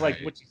 Right. It's like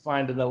what you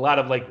find in a lot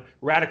of like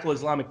radical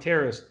Islamic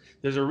terrorists.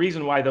 There's a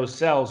reason why those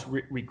cells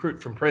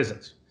recruit from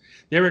prisons.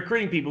 They're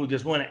recruiting people who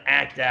just want to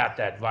act out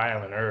that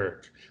violent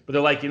urge. But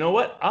they're like, you know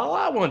what?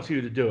 Allah wants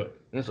you to do it.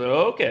 And it's like,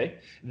 oh, okay.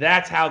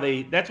 That's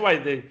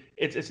why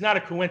it's not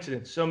a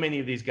coincidence. So many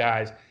of these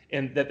guys,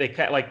 and that they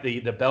like the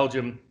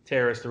Belgium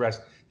terrorists, the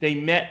rest, they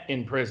met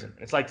in prison.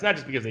 It's like, it's not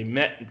just because they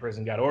met in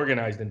prison, got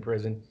organized in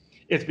prison.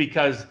 It's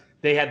because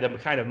they had the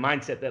kind of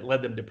mindset that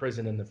led them to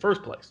prison in the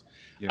first place.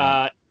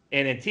 Yeah.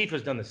 And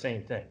Antifa's done the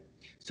same thing.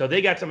 So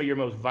they got some of your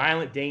most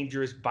violent,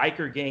 dangerous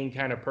biker gang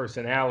kind of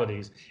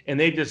personalities. And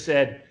they just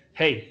said,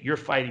 hey, you're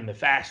fighting the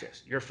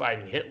fascists. You're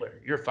fighting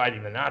Hitler. You're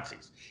fighting the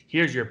Nazis.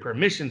 Here's your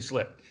permission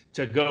slip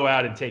to go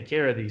out and take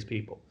care of these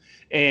people.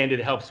 And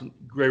it helps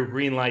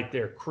greenlight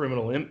their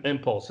criminal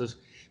impulses.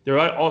 They're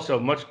also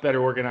much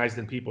better organized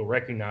than people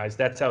recognize.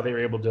 That's how they were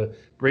able to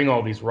bring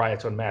all these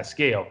riots on mass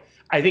scale.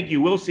 I think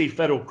you will see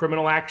federal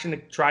criminal action to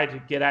try to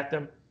get at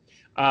them.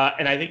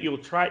 And I think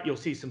you'll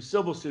see some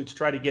civil suits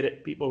try to get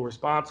at people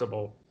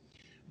responsible.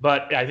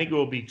 But I think it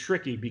will be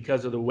tricky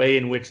because of the way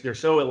in which they're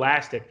so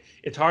elastic.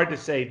 It's hard to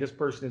say this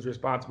person is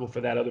responsible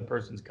for that other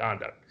person's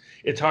conduct.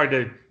 It's hard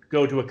to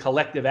go to a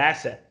collective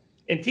asset.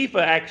 Antifa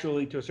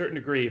actually, to a certain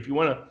degree, if you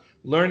want to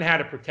learn how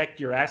to protect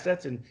your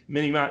assets and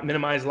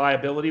minimize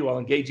liability while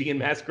engaging in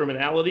mass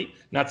criminality,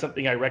 not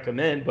something I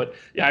recommend, but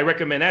yeah, I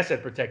recommend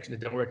asset protection. I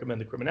don't recommend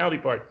the criminality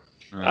part.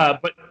 Right.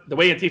 But the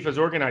way Antifa is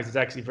organized is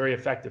actually very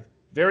effective.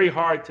 Very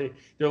hard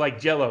they're like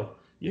Jell-O.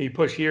 You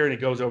push here and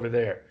it goes over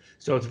there.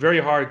 So it's very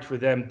hard for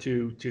them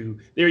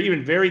they're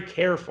even very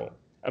careful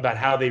about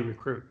how they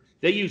recruit.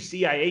 They use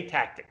CIA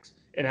tactics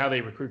in how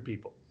they recruit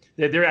people.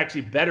 They're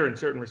actually better in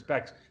certain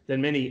respects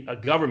than many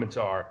governments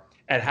are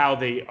at how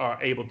they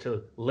are able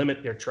to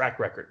limit their track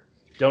record.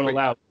 Don't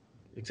allow,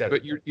 etc.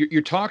 But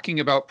you're talking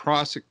about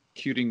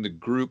prosecuting the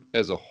group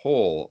as a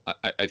whole,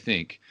 I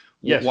think.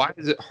 Yes. Why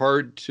is it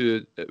hard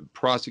to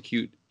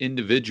prosecute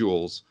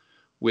individuals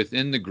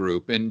within the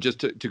group? And just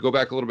to go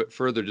back a little bit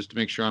further, just to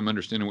make sure I'm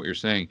understanding what you're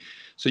saying.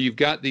 So you've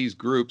got these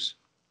groups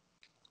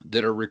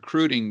that are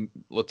recruiting,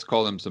 let's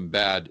call them some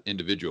bad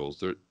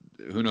individuals.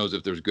 Who knows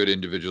if there's good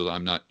individuals?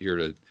 I'm not here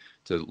to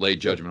lay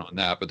judgment on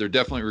that, but they're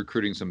definitely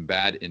recruiting some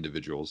bad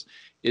individuals.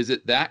 Is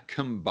it that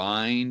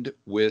combined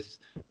with,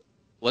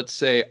 let's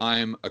say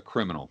I'm a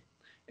criminal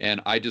and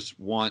I just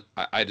want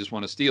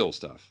to steal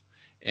stuff.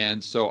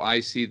 And so I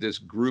see this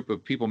group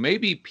of people,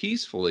 maybe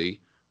peacefully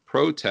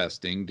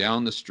protesting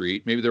down the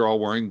street. Maybe they're all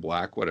wearing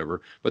black,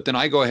 whatever. But then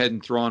I go ahead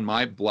and throw on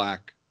my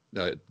black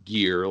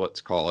gear,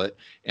 let's call it,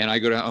 and I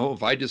go to,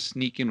 if I just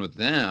sneak in with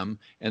them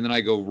and then I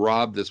go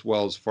rob this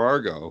Wells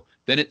Fargo,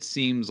 then it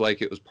seems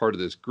like it was part of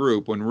this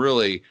group when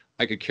really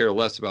I could care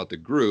less about the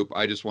group.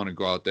 I just want to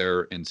go out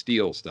there and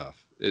steal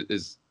stuff.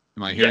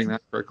 Am I hearing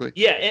that correctly?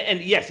 Yeah,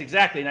 and yes,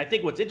 exactly. And I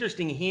think what's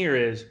interesting here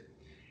is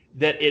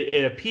that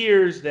it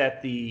appears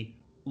that the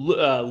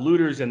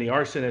looters and the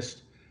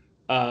arsonists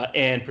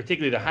and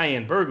particularly the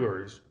high-end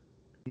burglars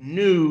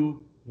knew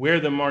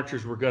where the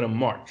marchers were going to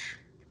march.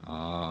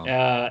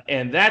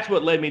 And that's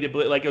what led me to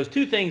believe, like, it was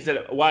two things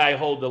why I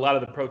hold a lot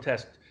of the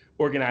protest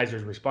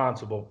organizers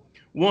responsible.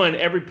 One,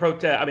 every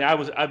protest,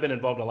 I've been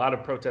involved in a lot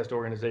of protest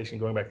organization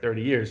going back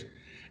 30 years.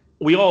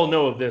 We all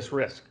know of this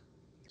risk.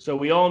 So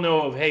we all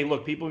know of, hey,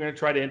 look, people are going to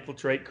try to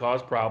infiltrate,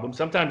 cause problems.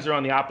 Sometimes they're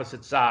on the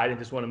opposite side and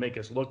just want to make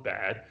us look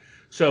bad.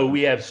 So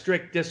we have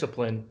strict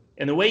discipline.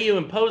 And the way you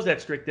impose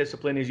that strict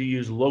discipline is you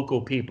use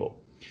local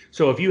people.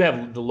 So if you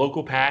have the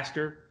local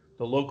pastor,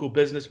 the local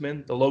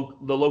businessman, the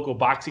local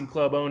boxing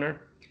club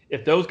owner,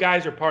 if those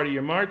guys are part of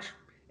your march,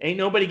 ain't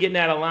nobody getting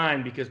out of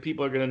line because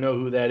people are going to know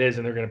who that is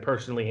and they're going to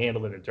personally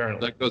handle it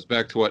internally. That goes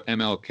back to what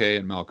MLK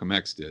and Malcolm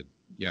X did.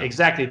 Yeah.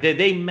 Exactly.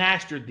 They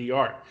mastered the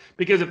art,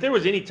 because if there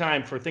was any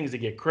time for things to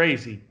get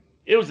crazy,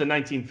 it was the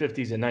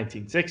 1950s and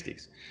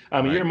 1960s. I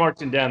mean, Right. you're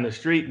marching down the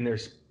street and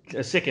there's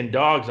sicking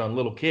dogs on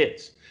little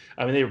kids.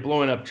 I mean, they were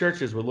blowing up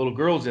churches with little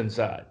girls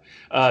inside.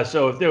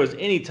 So if there was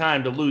any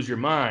time to lose your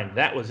mind,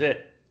 that was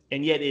it.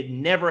 And yet it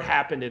never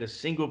happened at a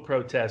single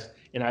protest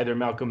in either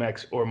Malcolm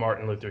X or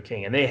Martin Luther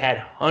King. And they had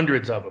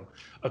hundreds of them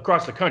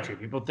across the country.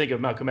 People think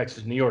of Malcolm X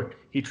as New York.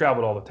 He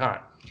traveled all the time.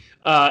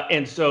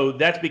 And so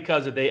that's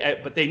because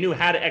but they knew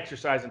how to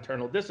exercise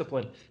internal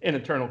discipline and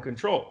internal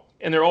control.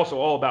 And they're also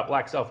all about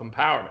black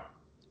self-empowerment.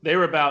 They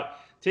were about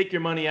take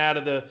your money out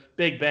of the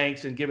big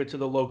banks and give it to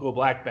the local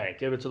black bank,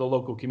 give it to the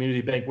local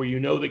community bank where you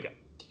know the guy.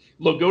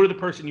 Look, go to the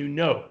person you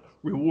know,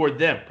 reward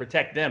them,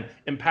 protect them,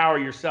 empower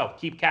yourself,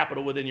 keep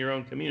capital within your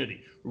own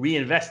community,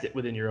 reinvest it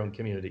within your own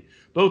community.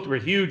 Both were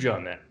huge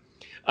on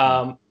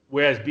that.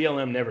 Whereas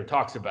BLM never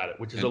talks about it,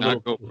 which is And a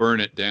not little go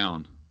burn it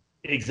down.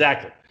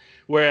 Exactly.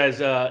 Whereas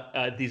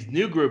these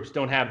new groups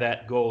don't have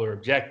that goal or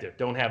objective,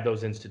 don't have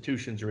those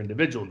institutions or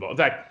individuals involved.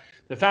 In fact,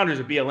 the founders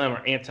of BLM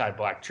are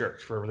anti-black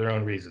church for their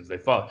own reasons.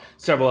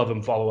 Several of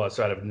them follow us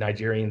out of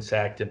Nigerian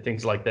sect and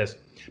things like this,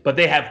 but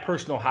they have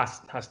personal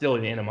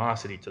hostility and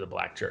animosity to the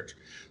black church.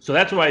 So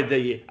that's why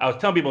I was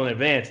telling people in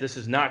advance, this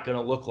is not going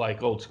to look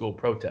like old school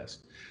protests.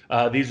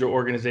 These are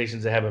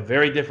organizations that have a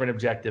very different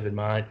objective in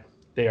mind.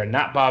 They are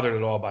not bothered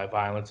at all by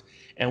violence.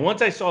 And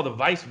once I saw the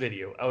Vice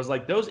video, I was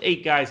like, those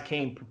 8 guys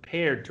came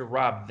prepared to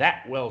rob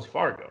that Wells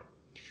Fargo.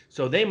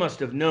 So they must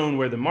have known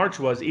where the march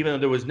was, even though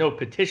there was no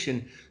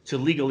petition to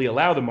legally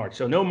allow the march.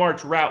 So no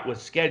march route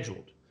was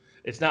scheduled.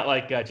 It's not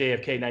like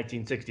JFK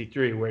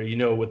 1963, where you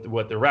know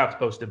what the route's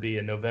supposed to be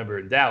in November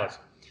in Dallas.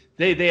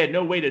 They had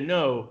no way to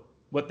know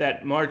what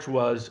that march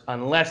was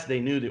unless they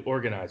knew the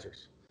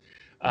organizers.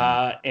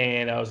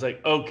 And I was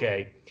like,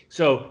 okay,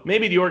 so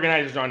maybe the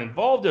organizers aren't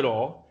involved at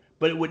all,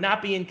 but it would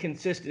not be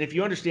inconsistent. If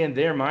you understand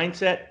their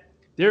mindset,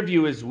 their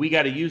view is we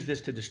got to use this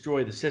to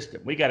destroy the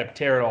system. We got to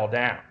tear it all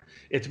down.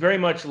 It's very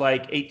much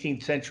like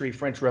 18th century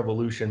French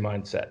Revolution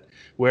mindset,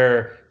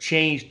 where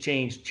change,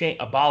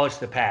 abolish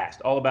the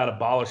past, all about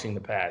abolishing the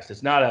past.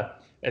 It's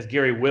not as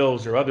Gary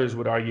Wills or others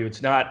would argue,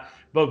 it's not,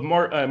 both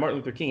Martin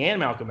Luther King and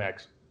Malcolm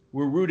X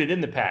were rooted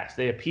in the past.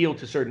 They appeal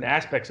to certain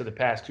aspects of the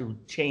past to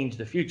change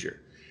the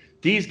future.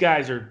 These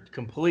guys are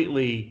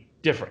completely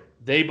different.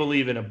 They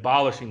believe in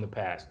abolishing the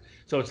past.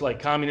 So it's like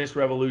communist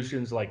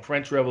revolutions, like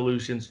French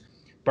revolutions,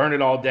 burn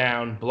it all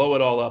down, blow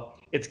it all up.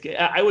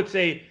 I would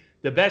say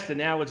the best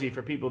analogy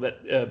for people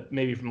that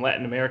maybe from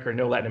Latin America or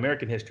know Latin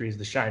American history is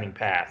the Shining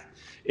Path.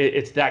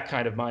 It's that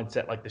kind of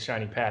mindset, like the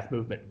Shining Path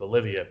movement in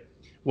Bolivia,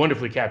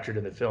 wonderfully captured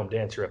in the film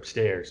Dancer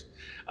Upstairs.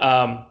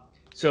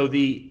 So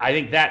dealing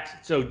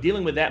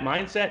with that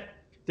mindset,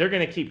 they're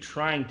going to keep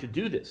trying to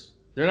do this.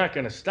 They're not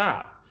going to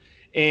stop.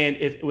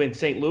 And when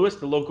St. Louis,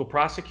 the local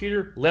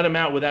prosecutor let them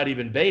out without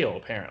even bail,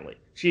 apparently.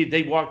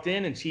 They walked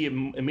in and she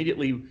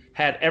immediately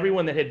had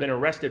everyone that had been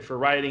arrested for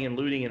rioting and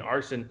looting and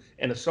arson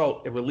and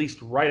assault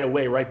released right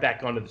away, right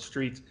back onto the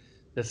streets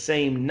the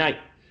same night.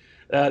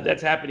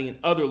 That's happening in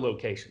other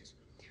locations.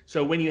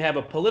 So when you have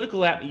a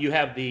political you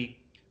have the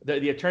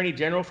attorney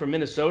general from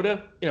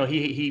Minnesota. You know,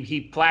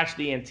 he flashed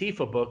the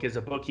Antifa book as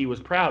a book he was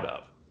proud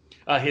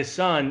of. His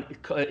son,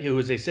 who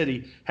is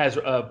has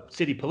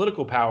city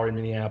political power in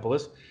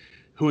Minneapolis,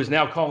 who is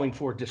now calling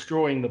for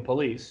destroying the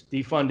police,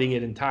 defunding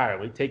it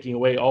entirely, taking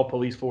away all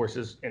police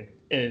forces,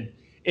 and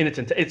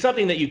it's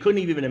something that you couldn't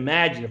even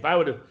imagine. If I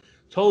would have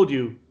told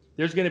you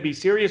there's going to be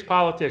serious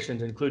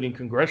politicians, including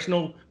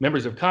congressional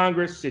members of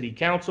Congress, city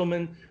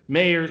councilmen,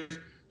 mayors,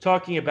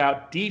 talking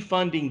about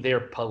defunding their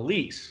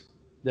police,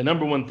 the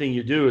number one thing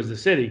you do as the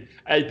city,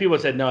 people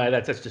said, no,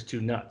 that's just too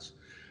nuts.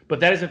 But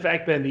that has in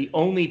fact been the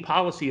only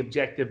policy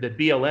objective that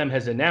BLM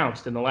has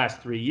announced in the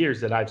last 3 years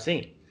that I've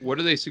seen. What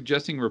are they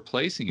suggesting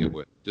replacing it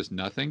with? Just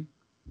nothing?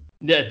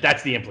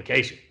 That's the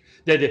implication.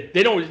 They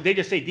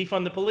just say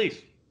defund the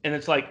police. And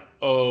it's like,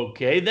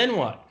 okay, then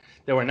what?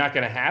 That we're not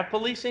going to have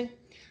policing?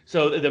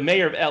 So the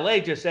mayor of LA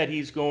just said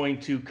he's going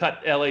to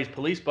cut LA's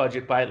police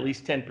budget by at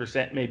least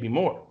 10%, maybe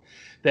more.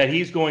 That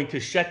he's going to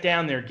shut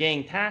down their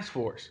gang task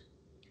force.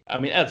 I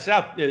mean,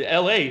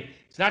 LA,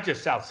 it's not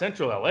just South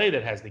Central LA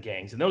that has the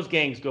gangs. And those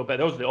gangs go back,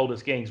 those are the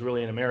oldest gangs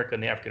really in America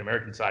and the African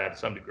American side to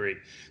some degree.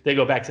 They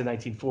go back to the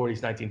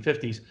 1940s,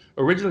 1950s.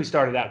 Originally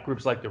started out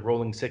groups like the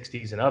Rolling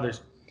 60s and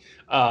others.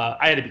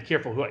 I had to be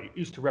careful who I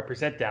used to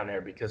represent down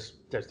there because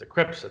there's the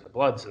Crips and the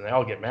Bloods and they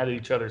all get mad at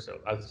each other. So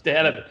I was stay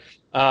out of it.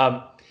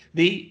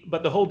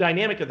 But the whole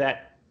dynamic of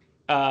that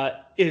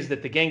is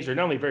that the gangs are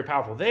not only very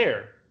powerful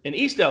there, in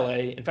East LA,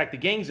 in fact, the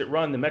gangs that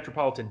run the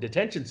Metropolitan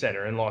Detention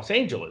Center in Los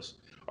Angeles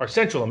are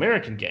Central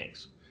American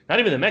gangs. Not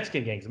even the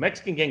Mexican gangs. The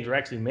Mexican gangs are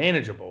actually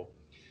manageable.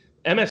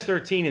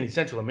 MS-13 and the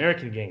Central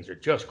American gangs are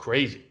just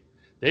crazy.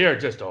 They are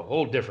just a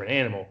whole different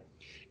animal.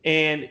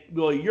 And,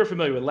 well, you're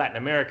familiar with Latin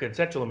America and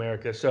Central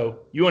America, so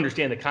you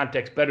understand the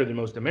context better than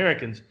most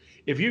Americans.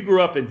 If you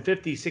grew up in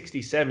 50,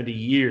 60, 70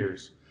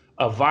 years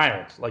of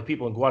violence, like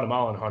people in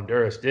Guatemala and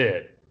Honduras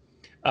did,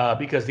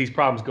 because these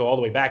problems go all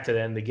the way back to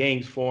then, the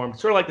gangs formed,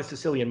 sort of like the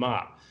Sicilian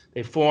mob.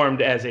 They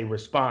formed as a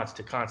response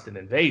to constant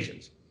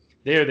invasions.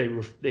 There,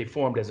 they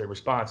formed as a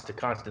response to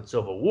constant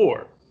civil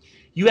war.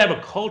 You have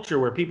a culture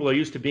where people are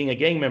used to being a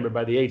gang member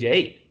by the age of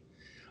 8,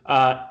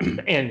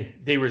 and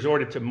they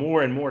resorted to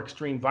more and more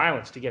extreme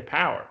violence to get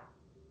power.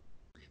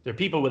 They're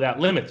people without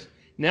limits.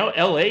 Now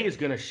LA is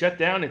going to shut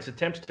down its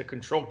attempts to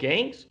control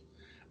gangs.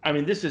 I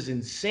mean, this is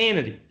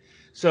insanity.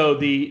 So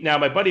now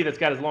my buddy that's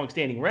got his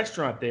long-standing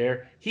restaurant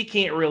there, he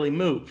can't really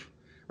move,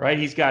 right?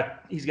 He's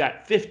got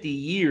 50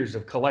 years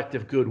of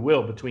collective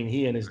goodwill between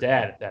he and his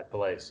dad at that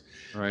place.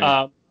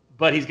 Right.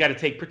 But he's got to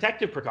take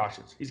protective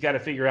precautions. He's got to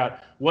figure out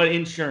what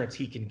insurance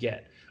he can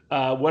get,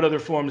 what other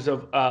forms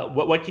of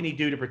what can he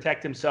do to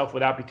protect himself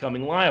without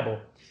becoming liable?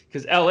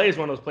 Because LA is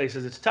one of those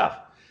places it's tough.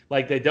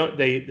 Like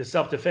the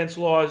self-defense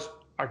laws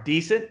are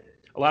decent.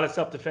 A lot of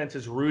self-defense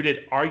is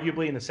rooted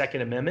arguably in the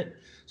Second Amendment.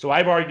 So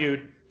I've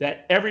argued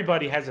that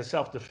everybody has a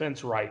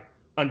self-defense right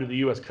under the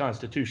U.S.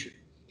 Constitution.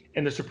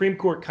 And the Supreme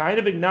Court kind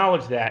of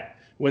acknowledged that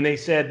when they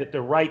said that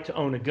the right to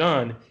own a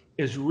gun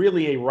is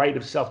really a right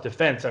of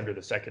self-defense under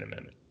the Second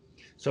Amendment.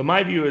 So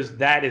my view is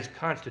that is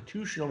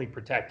constitutionally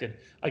protected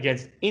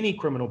against any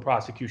criminal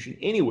prosecution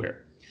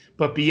anywhere.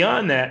 But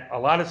beyond that, a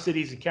lot of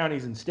cities and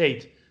counties and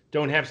states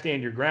don't have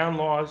stand your ground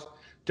laws,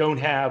 don't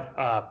have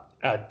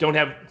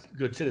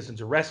good citizens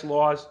arrest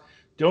laws,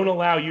 don't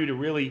allow you to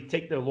really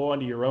take the law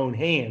into your own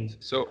hands.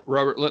 So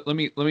Robert, let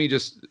me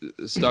just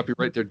stop you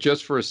right there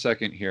just for a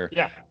second here.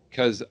 Yeah.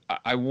 Because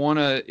I want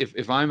to,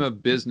 if I'm a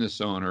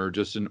business owner,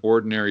 just an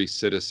ordinary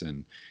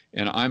citizen,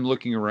 and I'm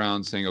looking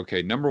around saying,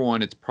 okay, number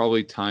one, it's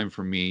probably time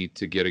for me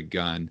to get a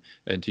gun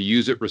and to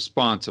use it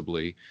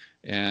responsibly,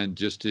 and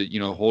just to,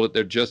 hold it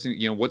there. Just,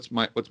 what's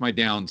my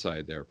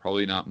downside there?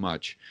 Probably not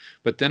much.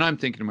 But then I'm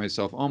thinking to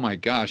myself, oh my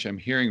gosh, I'm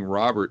hearing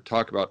Robert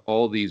talk about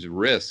all these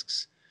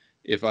risks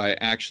if I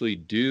actually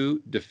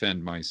do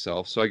defend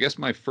myself. So I guess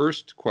my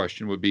first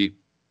question would be,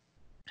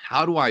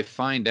 how do I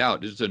find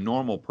out, just a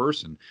normal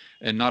person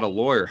and not a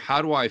lawyer,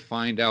 how do I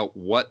find out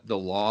what the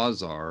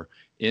laws are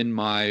in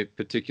my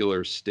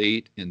particular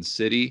state and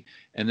city?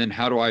 And then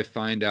how do I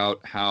find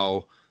out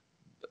how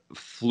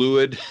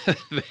fluid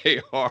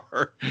they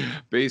are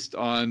based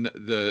on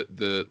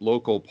the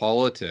local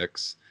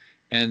politics?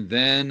 And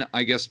then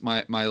I guess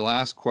my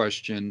last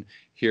question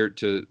here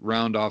to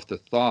round off the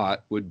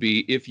thought would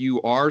be, if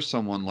you are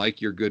someone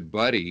like your good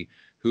buddy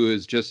who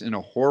is just in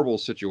a horrible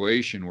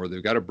situation where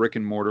they've got a brick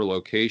and mortar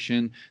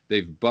location,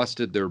 they've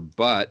busted their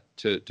butt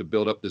to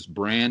build up this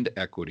brand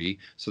equity,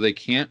 so they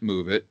can't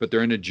move it, but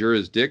they're in a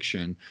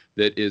jurisdiction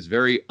that is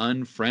very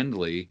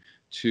unfriendly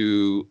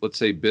to, let's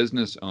say,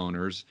 business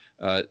owners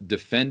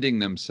defending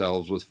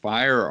themselves with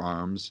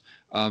firearms,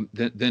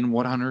 then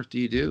what on earth do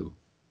you do?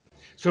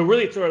 So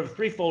really it's sort of a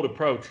threefold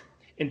approach.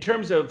 In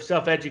terms of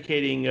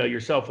self-educating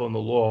yourself on the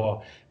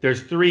law,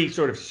 there's three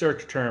sort of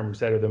search terms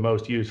that are the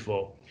most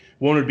useful.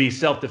 One would be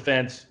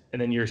self-defense,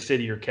 and then your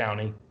city or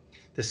county.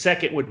 The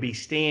second would be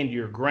stand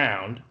your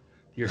ground,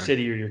 your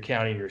city or your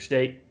county or your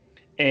state.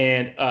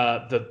 And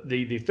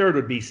the third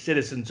would be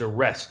citizens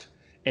arrest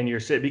in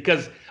your city.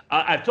 Because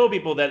I've told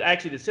people that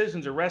actually the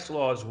citizens arrest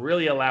laws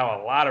really allow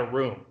a lot of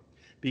room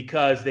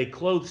because they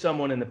clothe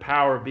someone in the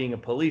power of being a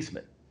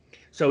policeman.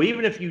 So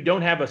even if you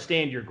don't have a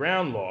stand your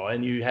ground law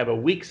and you have a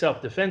weak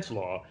self-defense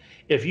law,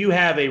 if you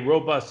have a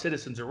robust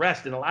citizens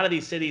arrest, and a lot of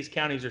these cities,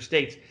 counties, or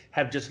states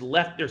have just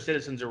left their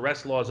citizens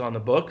arrest laws on the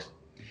books,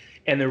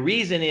 and the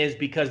reason is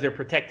because they're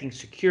protecting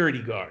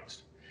security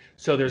guards.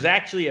 So there's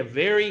actually a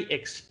very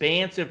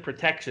expansive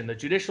protection. The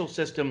judicial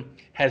system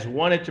has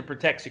wanted to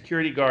protect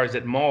security guards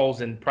at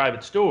malls and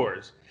private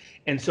stores,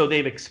 and so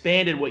they've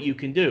expanded what you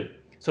can do.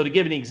 So to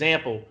give an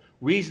example,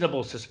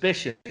 reasonable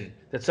suspicion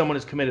that someone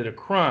has committed a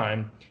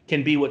crime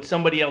can be what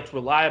somebody else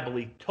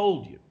reliably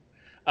told you.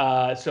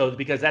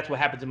 Because that's what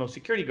happens in most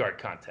security guard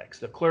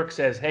contexts. The clerk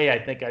says, hey, I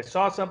think I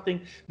saw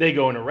something. They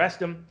go and arrest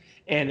him.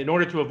 And in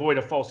order to avoid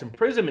a false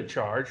imprisonment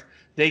charge,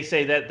 they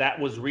say that that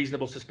was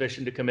reasonable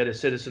suspicion to commit a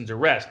citizen's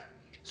arrest.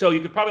 So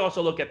you could probably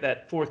also look at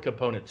that fourth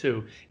component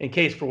too, in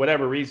case for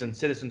whatever reason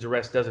citizen's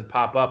arrest doesn't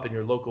pop up in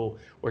your local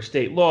or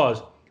state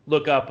laws.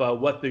 Look up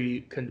what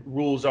the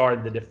rules are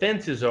and the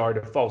defenses are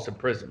to false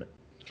imprisonment.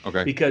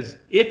 Okay. Because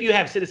if you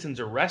have citizens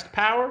arrest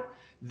power,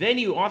 then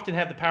you often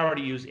have the power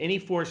to use any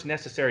force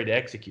necessary to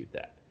execute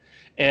that.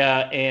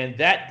 And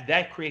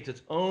that creates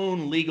its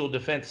own legal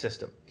defense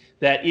system.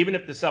 That even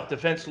if the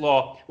self-defense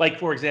law, like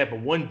for example,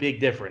 one big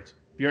difference,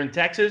 if you're in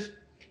Texas,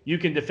 you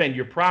can defend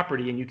your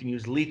property and you can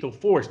use lethal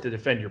force to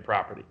defend your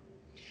property.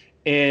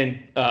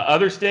 In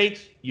other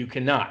states, you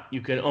cannot.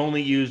 You can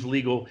only use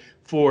legal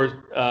force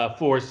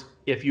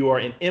if you are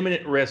in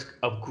imminent risk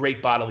of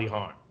great bodily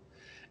harm.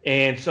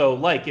 And so,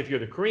 like if you're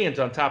the Koreans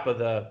on top of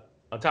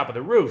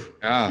the roof,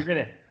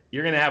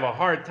 you're gonna have a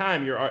hard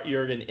time.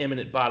 You're in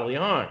imminent bodily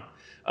harm.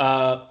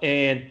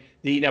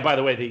 Now, by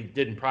the way, they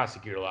didn't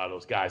prosecute a lot of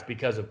those guys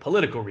because of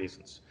political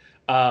reasons.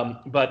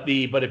 But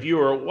if you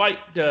were a white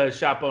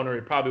shop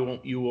owner,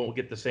 you won't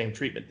get the same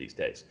treatment these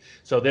days.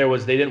 So they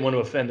didn't want to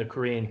offend the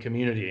Korean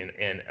community,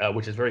 and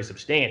which is very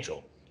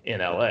substantial in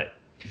LA,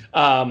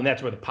 and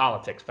that's where the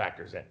politics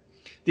factors in.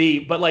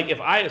 But like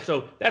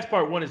so that's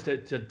part one, is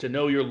to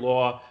know your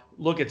law,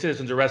 look at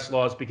citizens arrest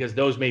laws, because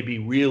those may be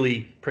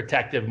really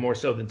protective more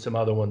so than some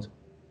other ones.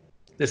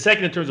 The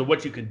second, in terms of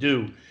what you can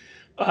do,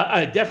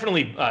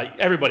 definitely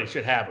everybody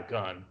should have a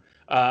gun.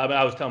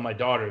 I was telling my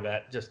daughter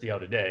that just the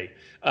other day,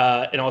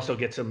 and also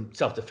get some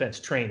self-defense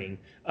training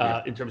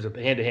in terms of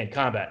hand-to-hand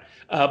combat,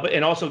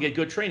 and also get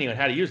good training on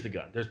how to use the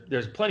gun.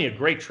 There's plenty of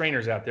great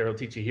trainers out there who'll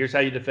teach you, here's how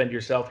you defend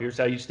yourself, here's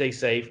how you stay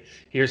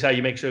safe, here's how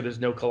you make sure there's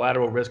no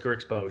collateral risk or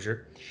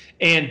exposure,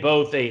 and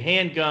both a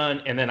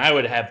handgun, and then I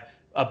would have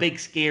a big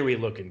scary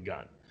looking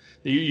gun.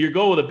 Your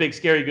goal with a big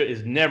scary gun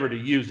is never to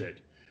use it.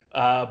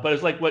 But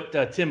it's like what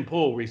Tim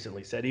Pool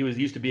recently said. He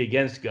used to be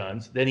against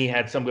guns. Then he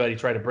had somebody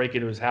try to break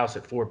into his house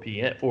at 4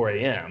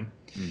 a.m.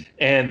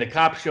 And the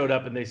cops showed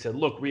up and they said,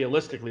 look,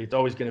 realistically, it's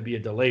always going to be a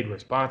delayed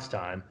response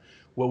time.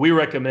 What we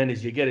recommend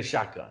is you get a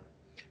shotgun.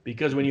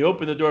 Because when you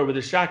open the door with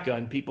a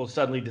shotgun, people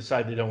suddenly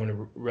decide they don't want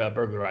to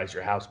burglarize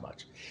your house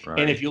much. Right.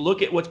 And if you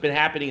look at what's been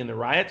happening in the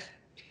riots,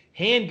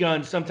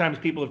 handguns, sometimes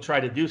people have tried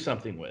to do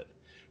something with.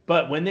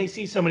 But when they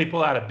see somebody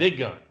pull out a big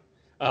gun,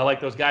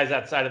 like those guys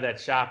outside of that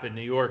shop in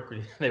New York,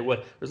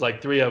 there's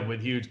like 3 of them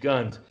with huge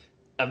guns.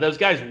 Those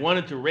guys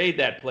wanted to raid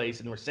that place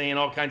and were saying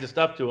all kinds of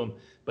stuff to them,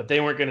 but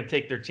they weren't going to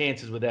take their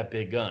chances with that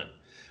big gun.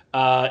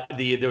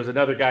 There was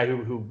another guy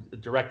who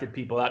directed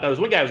people out. Now, there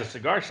was one guy who was a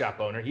cigar shop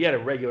owner. He had a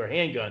regular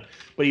handgun,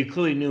 but he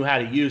clearly knew how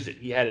to use it.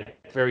 He had it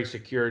very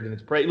secured, and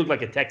it looked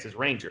like a Texas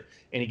Ranger.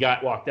 And he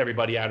walked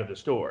everybody out of the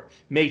store.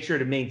 Made sure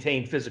to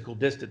maintain physical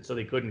distance so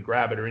they couldn't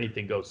grab it or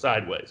anything go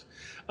sideways.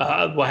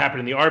 What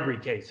happened in the Arbery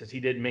case is he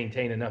didn't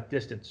maintain enough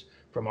distance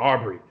from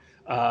Arbery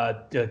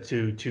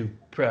to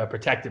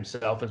protect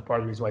himself. As part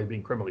of the reason why he's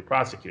being criminally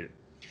prosecuted.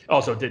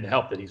 Also, it didn't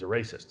help that he's a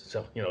racist.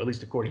 So, at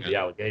least according to the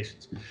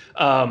allegations.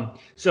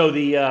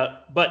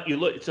 But you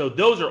look. So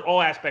those are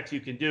all aspects you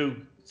can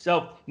do.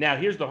 Now,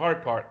 here's the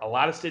hard part. A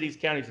lot of cities,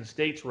 counties, and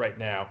states right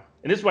now,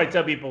 and this is why I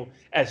tell people,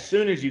 as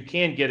soon as you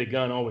can get a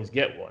gun, always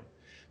get one,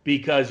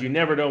 because you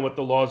never know what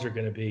the laws are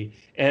going to be.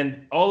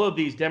 And all of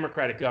these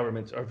democratic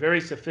governments are very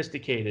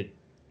sophisticated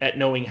at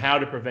knowing how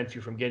to prevent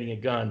you from getting a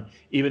gun,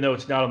 even though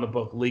it's not on the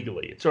book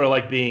legally. It's sort of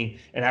like being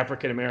an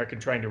African-American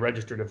trying to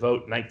register to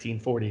vote in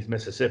 1940s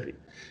Mississippi.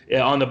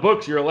 On the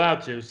books, you're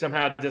allowed to.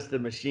 Somehow, just the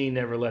machine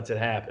never lets it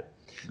happen.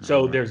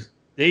 So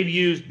they've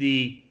used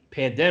the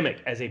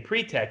pandemic as a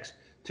pretext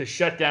to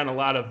shut down a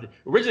lot of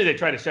originally they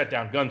tried to shut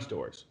down gun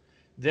stores.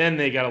 Then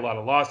they got a lot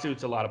of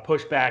lawsuits, a lot of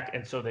pushback,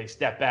 and so they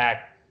stepped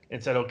back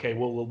and said, okay,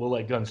 we'll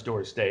let gun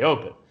stores stay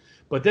open.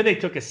 But then they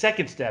took a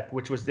second step,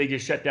 which was they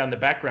just shut down the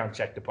background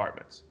check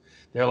departments.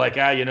 They're like,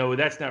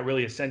 that's not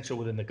really essential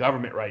within the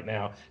government right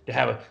now to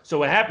have So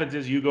what happens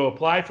is you go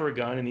apply for a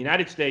gun in the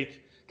United States,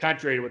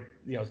 contrary to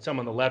what some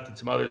on the left and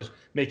some others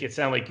make it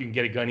sound like you can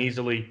get a gun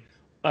easily.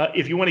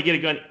 If you want to get a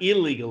gun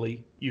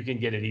illegally, you can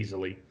get it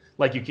easily,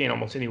 like you can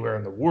almost anywhere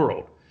in the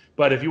world.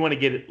 But if you want to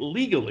get it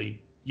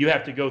legally, you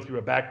have to go through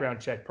a background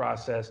check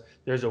process.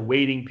 There's a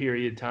waiting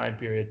period, time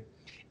period.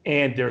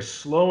 And they're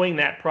slowing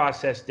that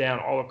process down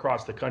all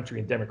across the country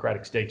in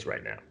democratic states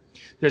right now.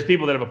 There's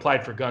people that have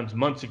applied for guns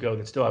months ago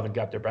that still haven't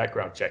got their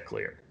background check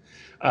cleared.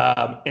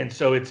 And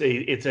so it's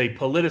a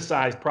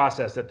politicized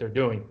process that they're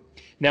doing.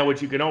 Now,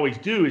 what you can always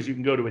do is you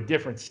can go to a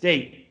different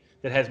state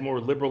that has more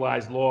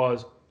liberalized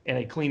laws and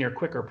a cleaner,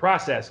 quicker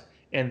process,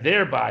 and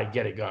thereby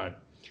get a gun.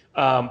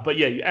 But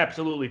yeah,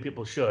 absolutely,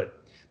 people should.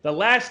 The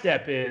last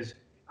step is,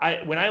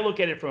 when I look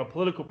at it from a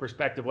political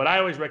perspective, what I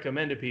always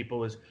recommend to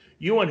people is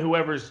you and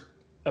whoever's,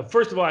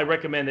 first of all, I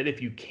recommend that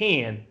if you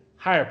can,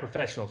 hire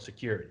professional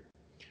security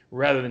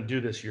rather than do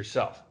this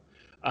yourself.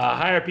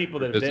 Hire people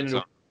that have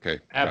been okay,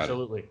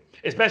 absolutely,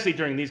 especially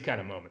during these kind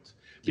of moments,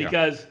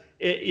 because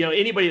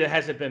anybody that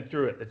hasn't been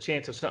through it, the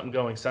chance of something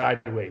going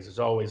sideways is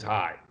always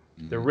high.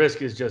 Mm-hmm. The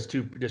risk is just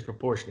too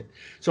disproportionate.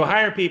 So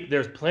hire people.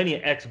 There's plenty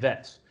of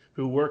ex-vets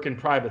who work in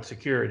private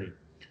security,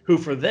 who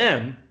for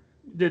them,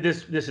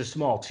 this is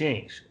small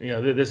change.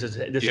 This is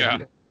this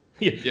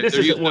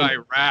is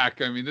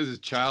Iraq. I mean, this is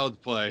child's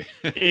play.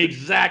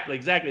 Exactly.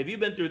 If you've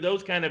been through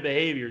those kind of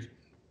behaviors,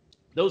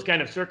 those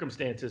kind of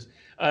circumstances,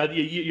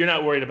 you're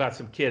not worried about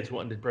some kids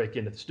wanting to break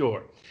into the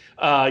store.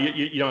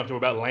 You don't have to worry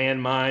about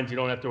landmines. You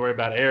don't have to worry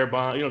about air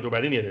bombs. You don't have to worry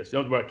about any of this. You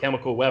don't have to worry about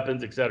chemical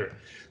weapons, et cetera.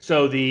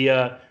 So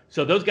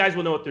so those guys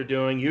will know what they're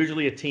doing.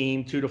 Usually a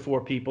team, 2 to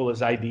 4 people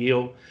is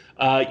ideal.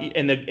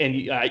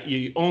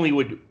 You only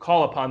would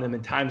call upon them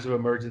in times of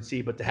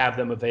emergency, but to have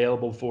them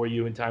available for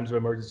you in times of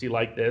emergency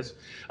like this.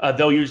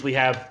 They'll usually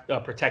have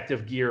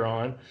protective gear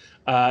on.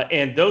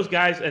 And those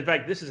guys, in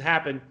fact, this has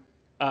happened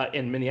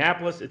in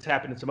Minneapolis. It's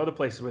happened in some other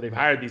places where they've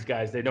hired these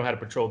guys. They know how to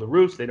patrol the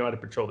roofs. They know how to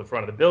patrol the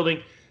front of the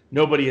building.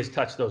 Nobody has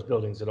touched those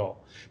buildings at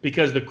all,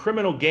 because the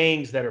criminal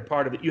gangs that are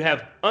part of it, you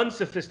have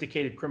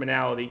unsophisticated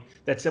criminality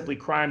that's simply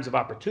crimes of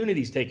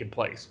opportunities taking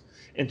place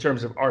in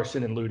terms of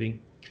arson and looting.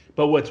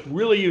 But what's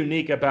really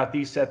unique about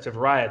these sets of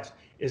riots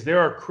is there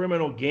are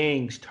criminal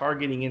gangs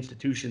targeting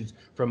institutions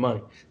for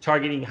money,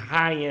 targeting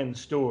high-end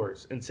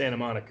stores in Santa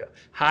Monica,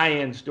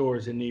 high-end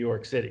stores in New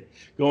York City,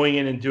 going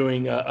in and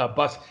doing a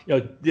bust.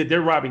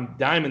 They're robbing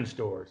diamond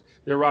stores.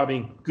 They're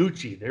robbing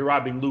Gucci. They're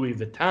robbing Louis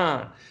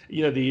Vuitton.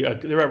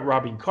 They're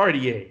robbing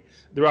Cartier.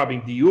 They're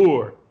robbing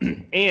Dior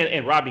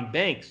and robbing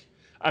banks.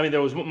 I mean,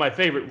 there was my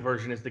favorite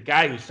version is the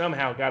guy who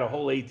somehow got a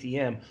whole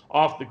ATM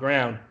off the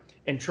ground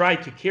and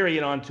tried to carry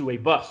it onto a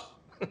bus,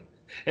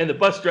 and the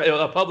bus driver,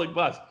 a public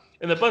bus,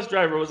 and the bus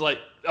driver was like,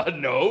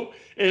 no,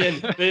 and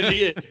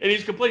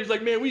he's complaining. He's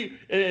like, man,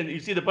 and you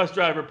see the bus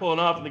driver pulling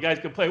off, and the guy's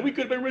complaining, we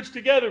could have been rich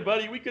together,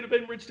 buddy. We could have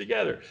been rich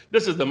together.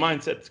 This is the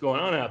mindset that's going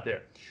on out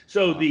there.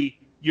 So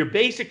your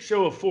basic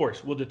show of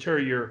force will deter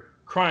your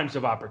crimes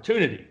of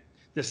opportunity.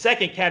 The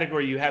second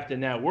category you have to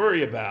now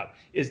worry about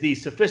is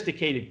these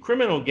sophisticated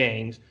criminal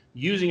gangs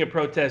using a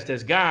protest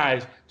as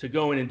guise to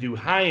go in and do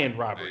high-end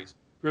robberies,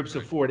 groups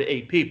of 4 to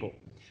 8 people.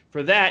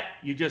 For that,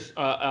 you just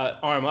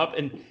arm up.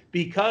 And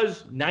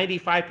because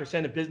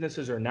 95% of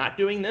businesses are not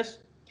doing this,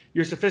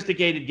 your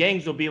sophisticated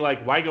gangs will be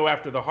like, why go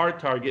after the hard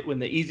target when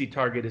the easy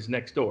target is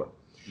next door?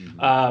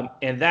 Mm-hmm.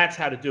 And that's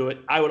how to do it.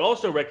 I would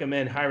also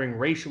recommend hiring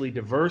racially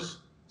diverse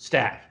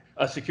staff,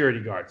 security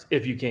guards,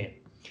 if you can.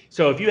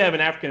 So if you have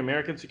an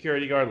African-American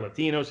security guard,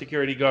 Latino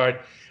security guard,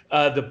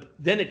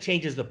 then it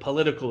changes the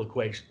political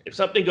equation. If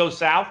something goes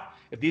south,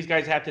 if these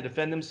guys have to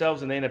defend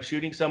themselves and they end up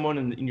shooting someone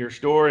in your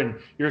store and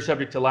you're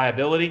subject to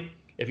liability,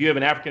 if you have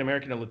an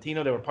African-American or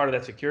Latino that were part of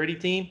that security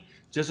team,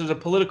 just as a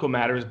political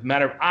matter, as a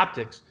matter of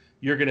optics,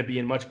 you're going to be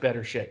in much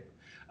better shape.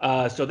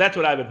 So that's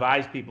what I've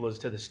advised people as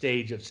to the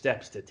stage of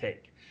steps to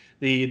take.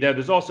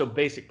 There's also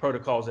basic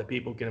protocols that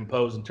people can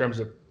impose in terms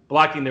of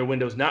blocking their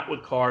windows, not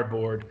with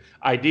cardboard.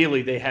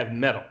 Ideally, they have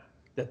metal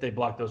that they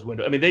block those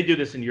windows. I mean, they do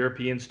this in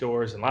European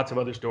stores and lots of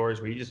other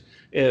stores where you just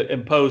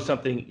impose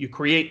something, you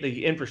create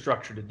the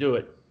infrastructure to do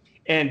it.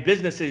 And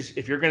businesses,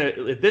 if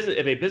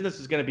a business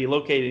is going to be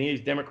located in these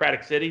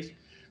democratic cities,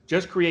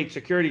 just create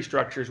security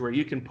structures where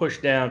you can push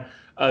down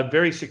a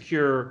very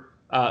secure,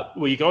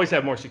 well, you can always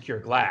have more secure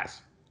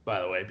glass, by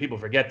the way. People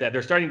forget that.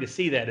 They're starting to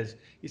see that as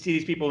you see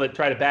these people that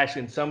try to bash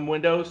in some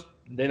windows,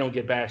 they don't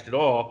get bashed at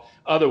all.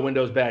 Other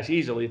windows bash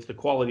easily. It's the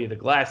quality of the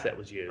glass that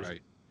was used.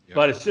 Right. Yep.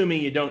 But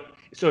assuming you don't,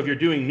 so if you're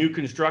doing new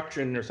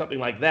construction or something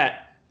like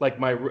that, like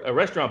my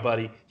restaurant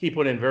buddy, he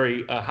put in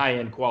very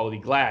high-end quality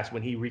glass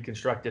when he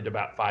reconstructed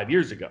about 5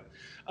 years ago.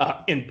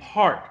 In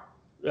part,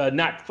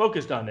 not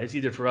focused on this, he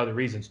did for other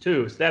reasons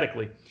too,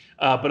 aesthetically,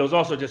 but it was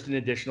also just an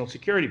additional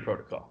security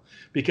protocol.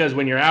 Because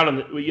when you're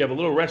you have a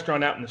little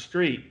restaurant out in the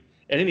street,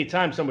 at any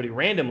time, somebody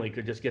randomly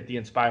could just get the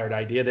inspired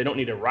idea. They don't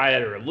need a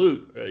riot or a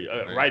loot,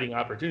 a rioting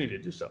opportunity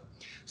to do so.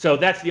 So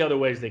that's the other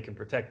ways they can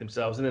protect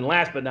themselves. And then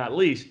last but not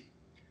least,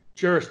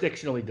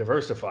 jurisdictionally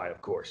diversify,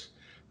 of course,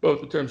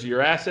 both in terms of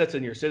your assets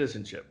and your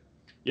citizenship.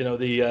 You know,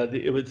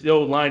 it was the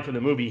old line from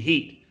the movie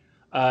Heat.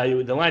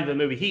 The line from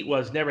the movie Heat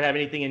was, never have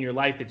anything in your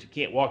life that you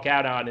can't walk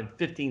out on in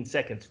 15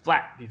 seconds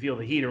flat if you feel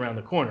the heat around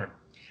the corner.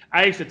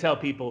 I used to tell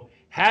people,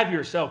 have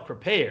yourself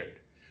prepared,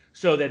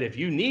 so that if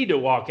you need to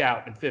walk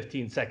out in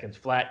 15 seconds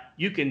flat,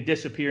 you can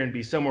disappear and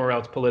be somewhere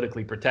else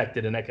politically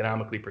protected and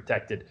economically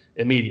protected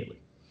immediately.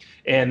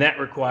 And that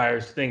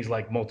requires things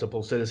like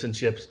multiple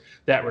citizenships,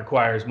 that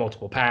requires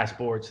multiple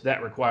passports,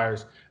 that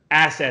requires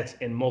assets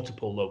in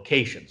multiple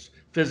locations,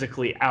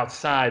 physically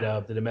outside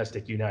of the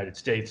domestic United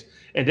States,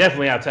 and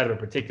definitely outside of a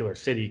particular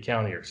city,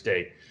 county, or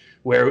state.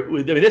 Where, I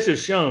mean, this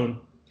has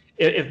shown,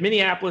 if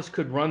Minneapolis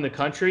could run the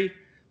country,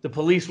 the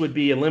police would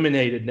be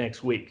eliminated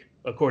next week,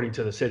 according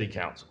to the city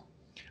council.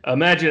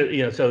 Imagine,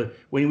 you know, so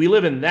when we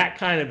live in that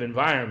kind of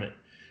environment,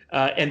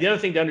 and the other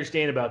thing to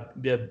understand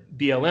about the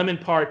BLM in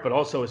part, but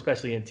also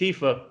especially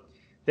Antifa,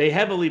 they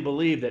heavily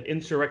believe that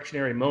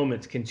insurrectionary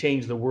moments can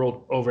change the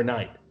world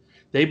overnight.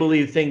 They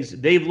believe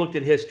they've looked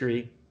at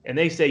history, and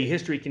they say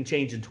history can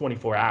change in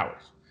 24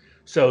 hours.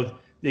 So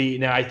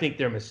now I think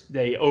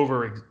they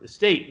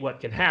overstate what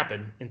can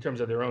happen in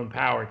terms of their own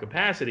power and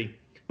capacity,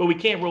 but we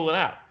can't rule it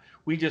out.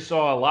 We just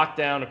saw a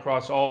lockdown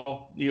across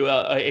all,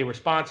 a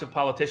response of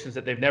politicians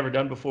that they've never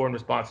done before in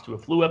response to a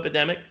flu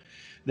epidemic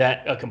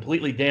that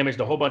completely damaged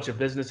a whole bunch of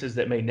businesses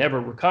that may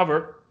never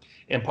recover,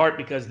 in part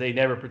because they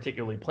never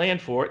particularly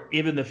planned for it.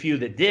 Even the few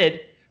that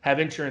did have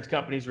insurance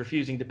companies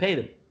refusing to pay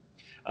them.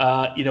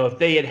 If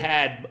they had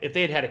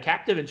had a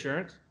captive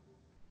insurance,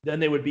 then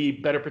they would be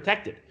better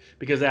protected,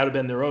 because that would have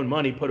been their own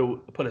money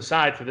put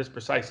aside for this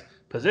precise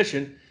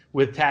position,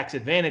 with tax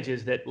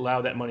advantages that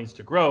allow that money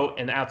to grow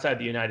and outside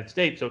the United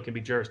States, so it can be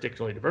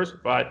jurisdictionally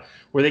diversified,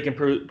 where they can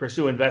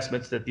pursue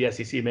investments that the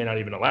SEC may not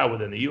even allow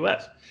within the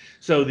U.S.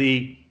 So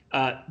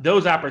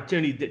those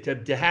opportunities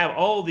to have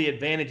all the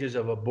advantages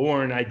of a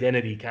born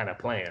identity kind of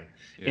plan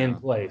in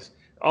place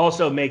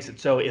also makes it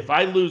so if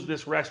I lose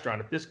this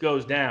restaurant, if this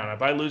goes down,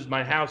 if I lose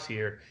my house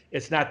here,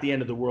 it's not the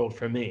end of the world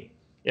for me.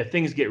 If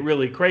things get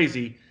really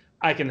crazy,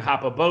 I can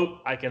hop a boat,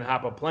 I can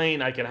hop a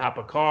plane, I can hop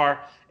a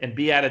car and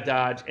be out of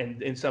Dodge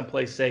and in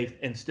someplace safe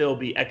and still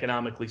be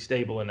economically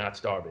stable and not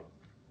starving.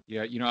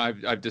 Yeah,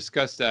 I've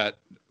discussed that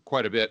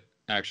quite a bit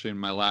actually in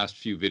my last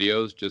few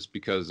videos just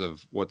because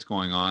of what's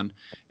going on.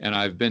 And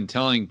I've been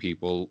telling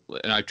people,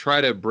 and I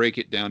try to break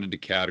it down into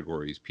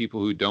categories: people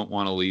who don't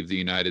want to leave the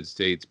United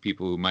States,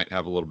 people who might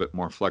have a little bit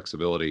more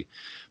flexibility.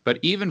 But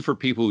even for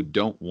people who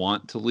don't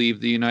want to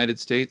leave the United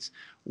States,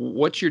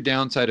 what's your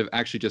downside of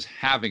actually just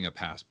having a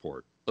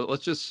passport?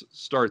 Let's just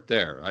start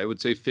there. I would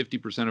say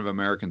 50% of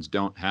Americans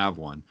don't have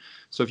one.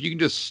 So if you can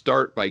just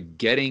start by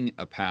getting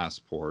a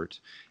passport,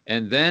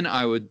 and then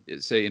I would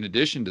say, in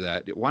addition to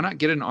that, why not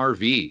get an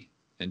RV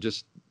and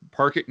just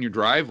park it in your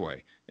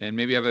driveway and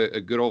maybe have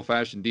a good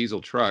old-fashioned diesel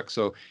truck?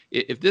 So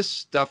if this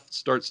stuff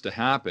starts to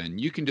happen,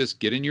 you can just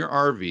get in your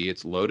RV.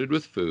 It's loaded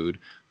with food.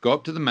 Go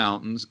up to the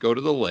mountains, go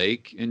to the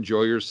lake,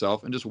 enjoy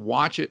yourself, and just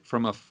watch it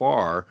from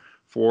afar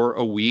for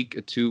a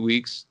week, 2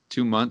 weeks,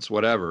 2 months,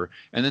 whatever,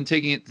 and then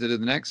taking it to the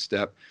next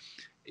step.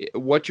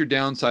 What's your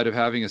downside of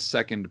having a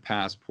second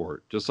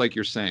passport, just like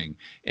you're saying?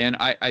 And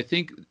I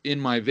think in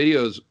my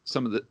videos,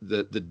 some of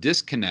the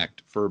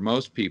disconnect for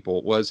most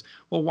people was,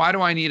 well, why do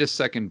I need a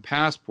second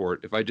passport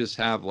if I just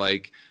have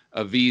like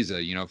a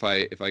visa, you know,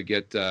 if I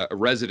get a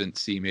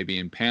residency maybe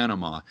in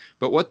Panama?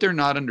 But what they're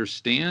not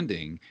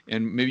understanding,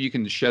 and maybe you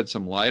can shed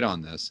some light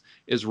on this,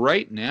 is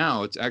right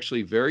now it's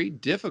actually very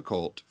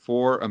difficult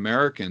for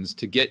Americans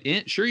to get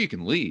in. Sure, you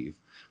can leave,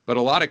 but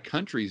a lot of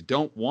countries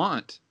don't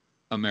want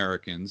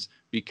Americans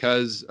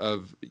because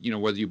of, you know,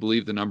 whether you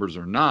believe the numbers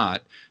or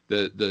not.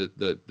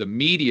 The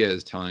media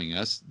is telling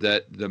us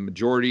that the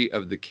majority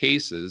of the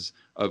cases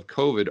of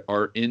COVID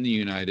are in the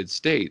United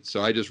States.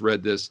 So I just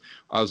read this.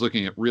 I was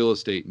looking at real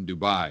estate in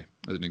Dubai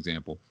as an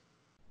example,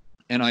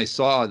 and I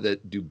saw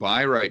that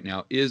Dubai right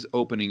now is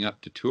opening up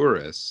to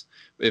tourists.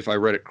 If I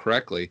read it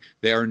correctly,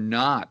 they are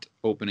not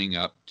opening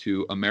up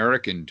to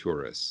American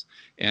tourists.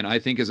 And I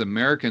think as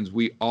Americans,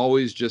 we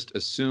always just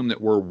assume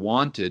that we're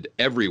wanted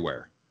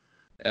everywhere.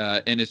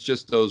 And it's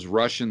just those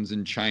Russians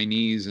and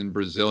Chinese and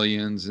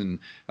Brazilians and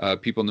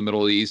people in the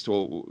Middle East.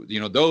 Well, you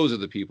know, those are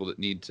the people that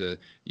need to,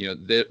 you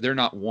know, they're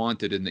not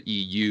wanted in the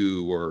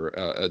EU or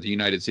the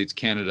United States,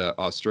 Canada,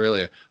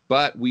 Australia.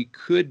 But we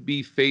could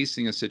be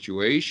facing a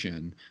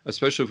situation,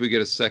 especially if we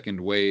get a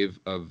second wave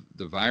of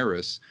the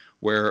virus,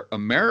 where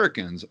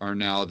Americans are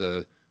now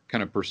the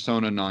kind of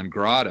persona non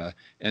grata.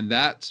 And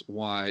that's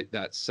why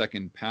that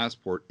second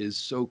passport is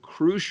so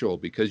crucial,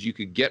 because you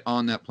could get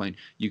on that plane,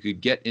 you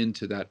could get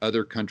into that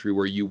other country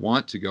where you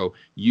want to go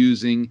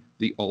using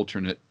the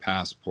alternate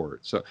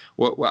passport. So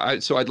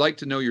so I'd like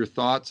to know your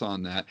thoughts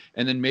on that,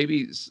 and then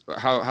maybe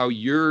how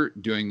you're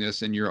doing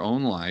this in your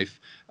own life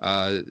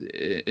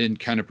in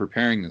kind of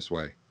preparing this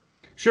way.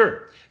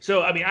 Sure.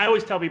 So, I mean, I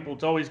always tell people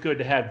it's always good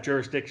to have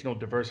jurisdictional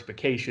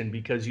diversification,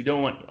 because you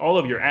don't want all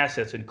of your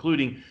assets,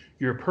 including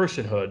your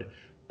personhood,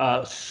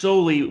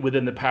 solely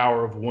within the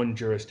power of one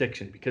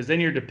jurisdiction, because then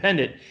you're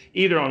dependent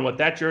either on what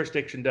that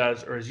jurisdiction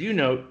does, or, as you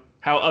note,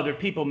 how other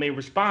people may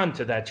respond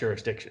to that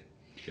jurisdiction.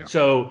 Yeah.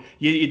 So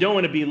you don't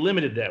want to be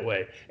limited that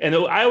way. And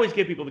I always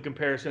give people the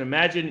comparison.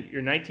 Imagine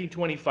you're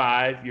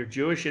 1925, you're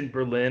Jewish in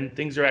Berlin,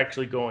 things are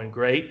actually going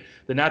great.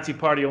 The Nazi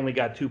Party only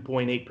got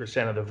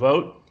 2.8% of the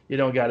vote. You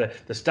don't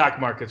got the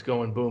stock market's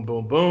going boom,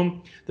 boom,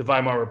 boom. The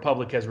Weimar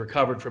Republic has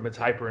recovered from its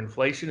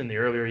hyperinflation in the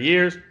earlier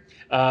years.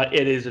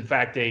 It is, in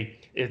fact,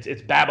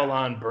 it's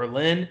Babylon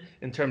Berlin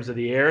in terms of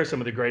the era,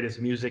 some of the greatest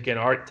music and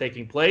art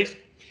taking place.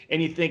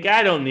 And you think,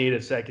 I don't need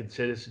a second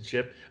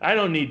citizenship. I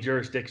don't need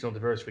jurisdictional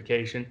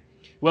diversification.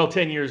 Well,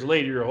 10 years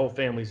later, your whole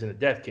family's in a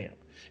death camp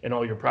and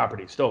all your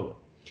property is stolen.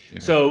 Yeah.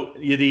 So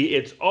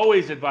it's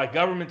always advised.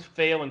 Governments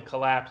fail and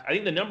collapse. I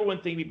think the number one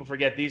thing people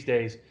forget these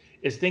days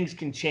is things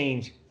can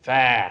change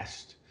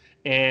fast.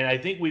 And I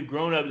think we've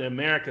grown up in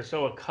America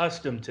so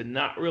accustomed to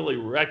not really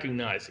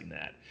recognizing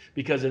that,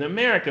 because in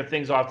America,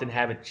 things often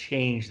haven't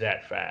changed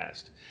that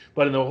fast.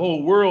 But in the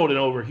whole world and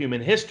over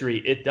human history,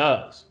 it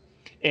does.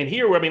 And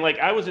here, I mean, like,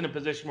 I was in a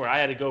position where I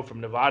had to go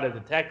from Nevada to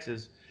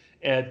Texas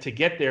to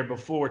get there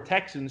before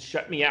Texans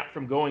shut me out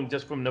from going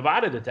just from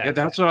Nevada to Texas. Yeah,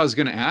 that's what I was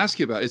going to ask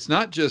you about. It's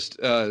not just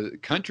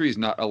countries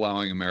not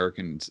allowing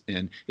Americans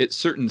in. It's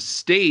certain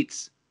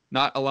states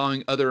not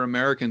allowing other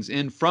Americans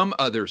in from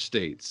other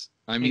states.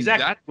 I mean,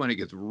 exactly. That's when it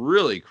gets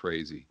really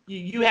crazy.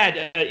 You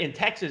had in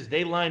Texas,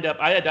 they lined up.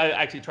 I had to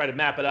actually try to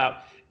map it out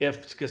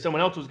because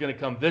someone else was going to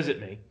come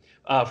visit me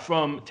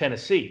from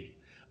Tennessee.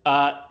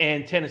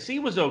 And Tennessee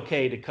was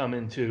okay to come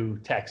into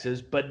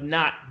Texas, but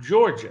not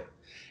Georgia.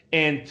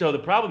 And so the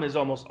problem is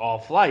almost all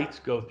flights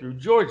go through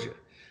Georgia.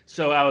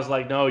 So I was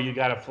like, no, you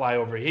got to fly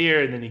over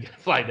here, and then you got to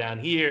fly down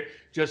here,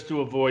 just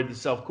to avoid the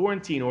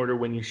self-quarantine order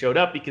when you showed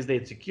up, because they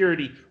had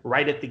security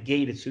right at the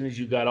gate as soon as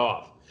you got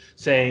off,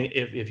 saying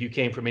if you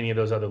came from any of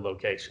those other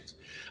locations.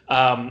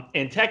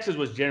 And Texas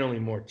was generally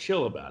more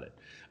chill about it.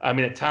 I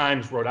mean, at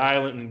times, Rhode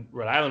Island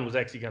was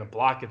actually going to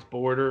block its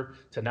border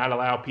to not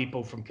allow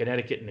people from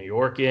Connecticut and New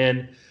York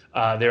in.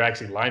 They're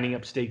actually lining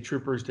up state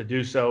troopers to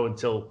do so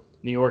until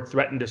New York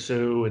threatened to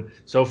sue and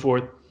so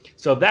forth.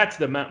 So that's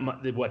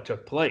what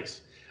took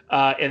place.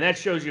 And that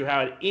shows you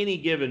how at any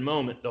given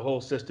moment, the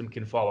whole system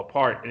can fall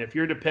apart. And if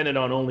you're dependent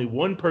on only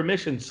one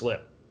permission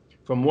slip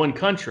from one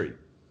country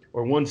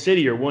or one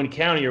city or one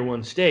county or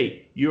one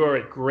state, you are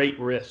at great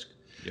risk.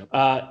 Yep.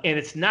 And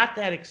it's not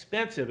that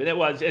expensive. And it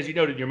was, as you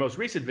noted in your most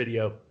recent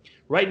video,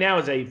 right now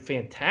is a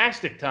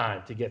fantastic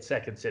time to get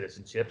second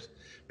citizenships.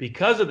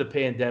 Because of the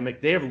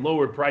pandemic, they have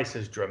lowered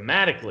prices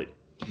dramatically.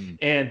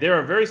 And there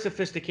are very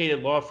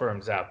sophisticated law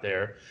firms out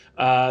there.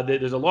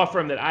 There's a law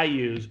firm that I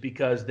use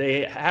because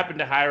they happen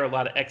to hire a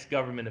lot of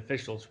ex-government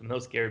officials from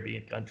those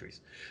Caribbean countries.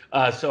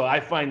 So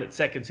I find that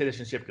second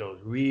citizenship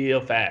goes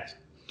real fast.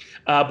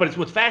 But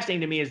what's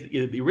fascinating to me is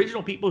the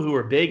original people who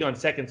were big on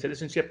second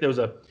citizenship. There was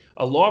a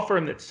law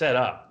firm that set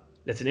up,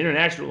 that's an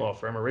international law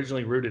firm,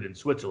 originally rooted in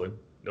Switzerland.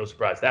 No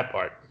surprise that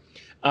part.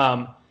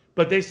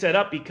 But they set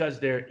up because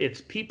it's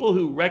people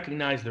who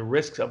recognize the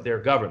risks of their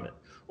government,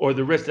 or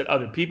the risk that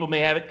other people may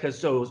have it, because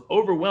so it was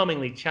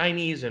overwhelmingly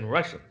Chinese and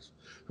Russians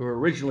who were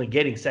originally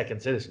getting second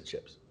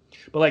citizenships.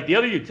 But like the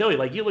other utility,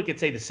 like you look at,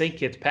 say, the St.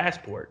 Kitts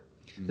passport.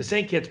 The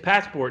St. Kitts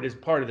passport is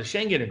part of the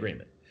Schengen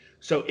agreement.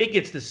 So it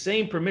gets the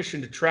same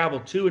permission to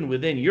travel to and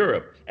within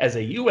Europe as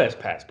a U.S.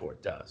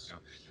 passport does. Yeah.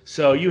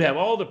 So you have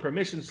all the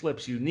permission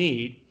slips you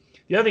need.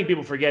 The other thing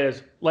people forget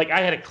is, like,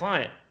 I had a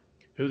client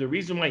who the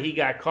reason why he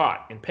got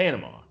caught in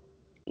Panama,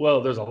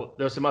 well,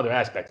 there's some other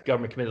aspects. The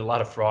government committed a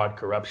lot of fraud,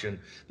 corruption.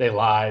 They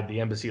lied.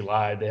 The embassy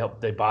lied.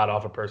 They bought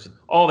off a person.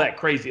 All that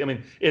crazy. I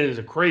mean, it is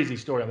a crazy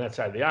story on that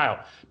side of the aisle.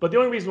 But the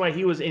only reason why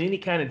he was in any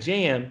kind of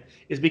jam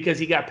is because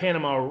he got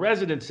Panama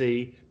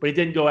residency, but he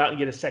didn't go out and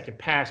get a second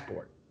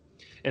passport.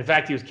 In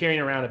fact, he was carrying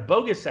around a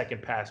bogus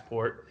second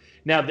passport.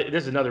 Now,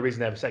 there's another reason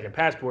to have a second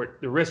passport.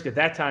 The risk at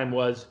that time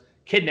was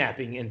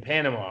kidnapping in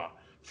Panama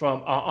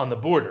from on the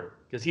border,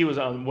 because he was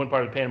on one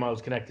part of Panama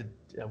was connected.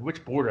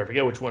 Which border? I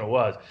forget which one it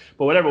was.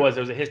 But whatever it was,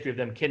 there was a history of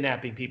them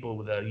kidnapping people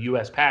with a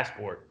U.S.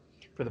 passport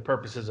for the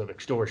purposes of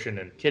extortion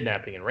and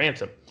kidnapping and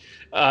ransom.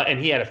 And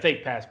he had a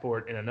fake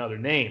passport in another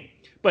name.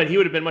 But he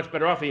would have been much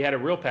better off if he had a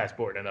real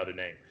passport in another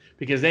name,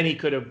 because then he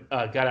could have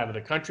got out of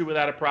the country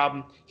without a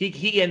problem.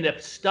 He ended up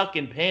stuck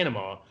in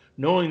Panama,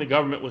 knowing the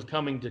government was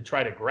coming to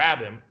try to grab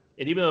him.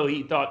 And even though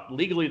he thought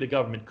legally the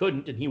government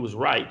couldn't, and he was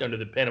right under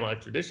the Panama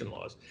extradition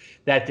laws,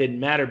 that didn't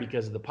matter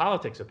because of the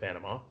politics of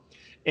Panama.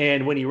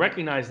 And when he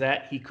recognized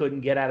that, he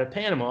couldn't get out of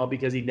Panama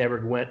because he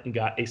never went and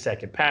got a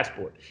second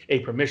passport, a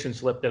permission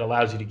slip that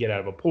allows you to get out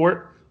of a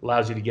port,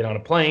 allows you to get on a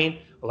plane,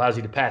 allows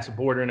you to pass a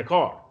border in a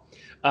car.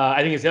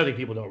 I think it's the other thing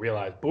people don't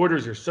realize.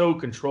 Borders are so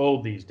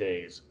controlled these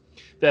days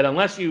that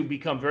unless you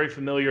become very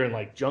familiar in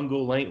like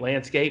jungle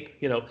landscape,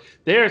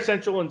 they're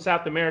Central and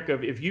South America.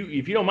 If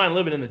you don't mind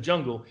living in the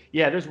jungle,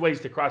 yeah, there's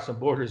ways to cross some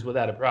borders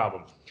without a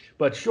problem.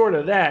 But short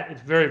of that,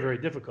 it's very, very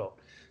difficult.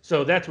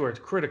 So that's where it's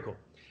critical.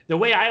 The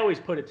way I always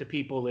put it to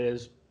people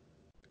is,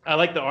 I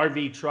like the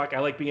RV truck. I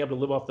like being able to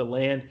live off the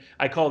land.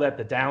 I call that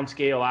the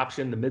downscale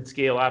option, the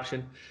mid-scale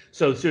option.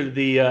 So sort of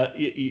the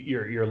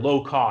your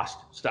low cost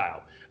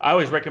style. I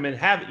always recommend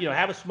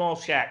have a small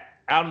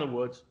shack out in the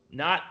woods,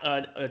 not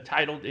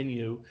titled in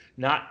you,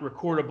 not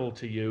recordable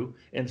to you,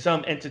 and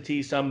some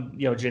entity, some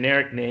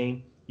generic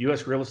name.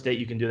 U.S. real estate,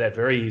 you can do that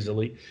very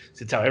easily.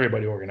 It's how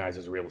everybody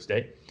organizes real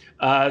estate.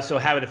 So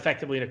have it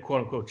effectively in a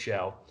quote-unquote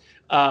shell.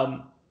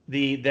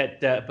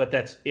 But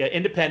that's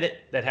independent,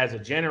 that has a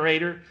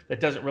generator, that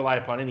doesn't rely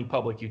upon any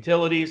public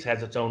utilities,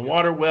 has its own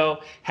water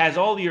well, has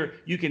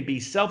you can be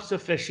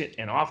self-sufficient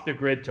and off the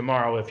grid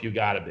tomorrow if you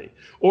gotta be.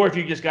 Or if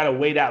you just gotta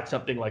wait out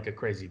something like a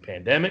crazy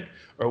pandemic,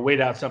 or wait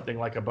out something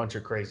like a bunch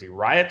of crazy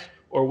riots,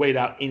 or wait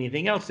out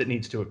anything else that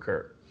needs to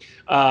occur.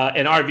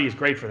 And RV is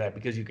great for that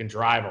because you can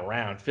drive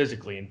around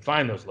physically and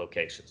find those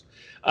locations.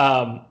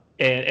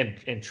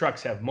 And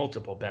trucks have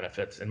multiple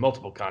benefits and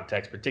multiple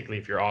contexts,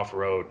 particularly if you're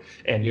off-road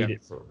and need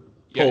it for.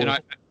 Yeah,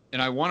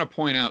 and I want to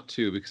point out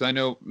too, because I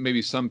know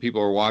maybe some people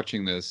are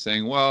watching this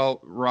saying, "Well,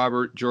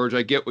 Robert, George,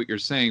 I get what you're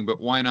saying, but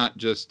why not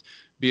just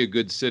be a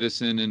good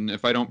citizen? And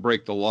if I don't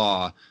break the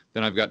law,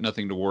 then I've got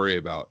nothing to worry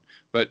about."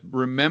 But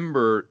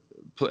remember,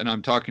 and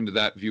I'm talking to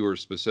that viewer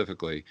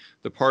specifically,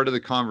 the part of the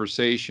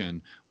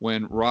conversation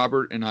when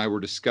Robert and I were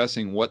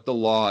discussing what the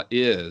law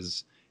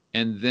is,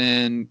 and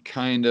then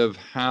kind of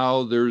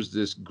how there's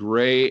this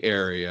gray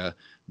area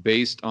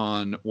based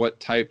on what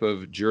type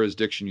of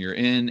jurisdiction you're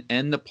in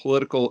and the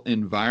political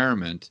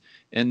environment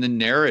and the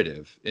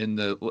narrative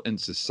in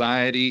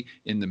society,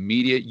 in the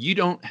media. You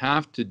don't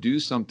have to do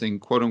something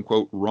quote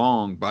unquote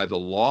wrong by the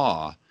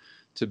law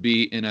to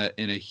be in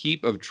a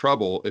heap of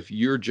trouble if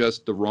you're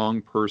just the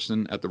wrong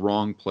person at the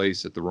wrong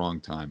place at the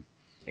wrong time.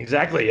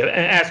 Exactly.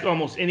 Ask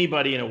almost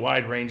anybody in a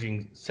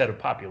wide-ranging set of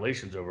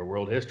populations over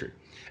world history.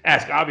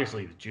 Ask,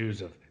 obviously, the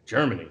Jews of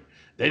Germany.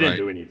 They didn't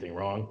do anything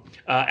wrong.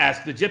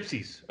 Ask the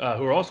gypsies,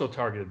 who are also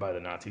targeted by the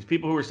Nazis.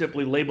 People who are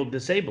simply labeled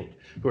disabled,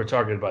 who are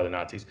targeted by the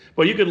Nazis.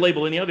 But you could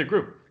label any other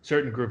group.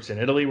 Certain groups in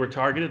Italy were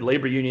targeted.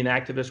 Labor union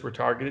activists were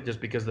targeted just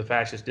because the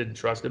fascists didn't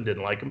trust them,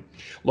 didn't like them.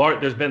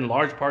 There's been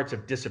large parts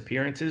of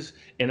disappearances.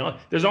 And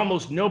there's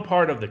almost no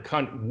part of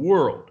the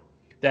world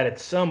that at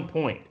some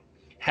point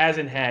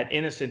hasn't had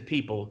innocent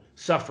people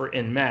suffer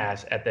en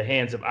masse at the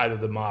hands of either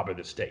the mob or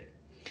the state.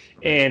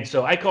 And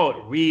so I call it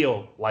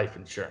real life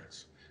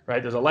insurance.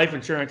 right? There's a life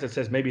insurance that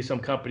says maybe some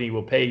company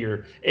will pay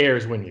your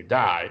heirs when you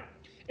die.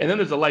 And then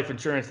there's a life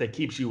insurance that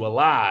keeps you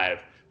alive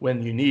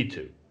when you need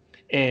to.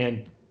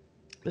 And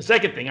the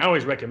second thing I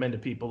always recommend to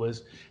people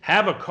is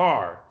have a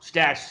car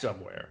stashed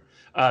somewhere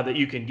that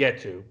you can get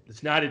to.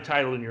 It's not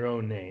entitled in your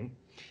own name.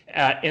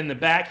 In the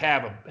back,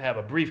 have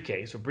a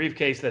briefcase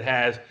that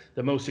has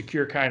the most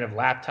secure kind of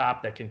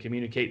laptop that can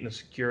communicate in the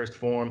securest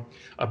form,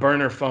 a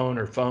burner phone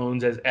or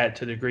phones to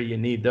the degree you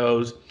need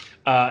those,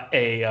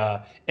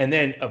 and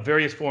then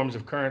various forms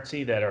of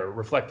currency that are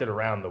reflected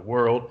around the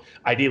world.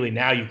 Ideally,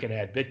 now you can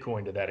add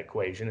Bitcoin to that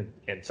equation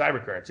and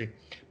cyber currency.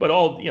 But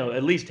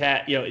at least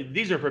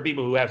these are for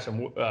people who have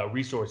some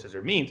resources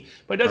or means,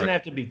 but it doesn't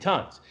have to be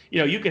tons.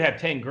 You could have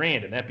 10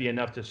 grand and that'd be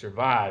enough to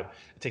survive,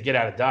 to get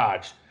out of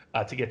Dodge.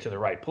 To get to the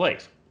right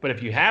place. But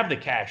if you have the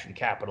cash and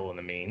capital and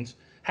the means,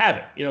 have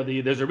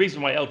it. There's a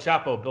reason why El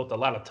Chapo built a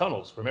lot of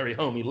tunnels from every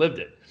home he lived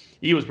in.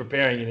 He was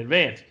preparing in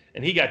advance,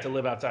 and he got to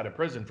live outside of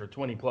prison for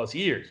 20 plus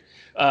years.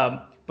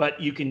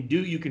 But you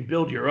can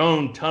build your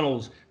own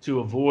tunnels to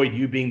avoid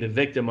you being the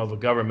victim of a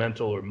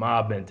governmental or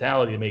mob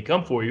mentality that may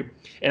come for you.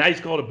 And I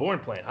just call it a born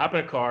plan. Hop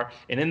in a car,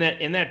 and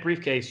in that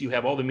briefcase, you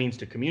have all the means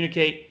to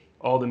communicate,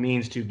 all the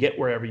means to get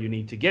wherever you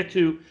need to get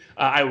to.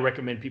 I would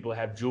recommend people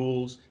have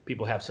jewels,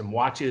 people have some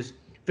watches,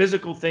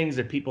 physical things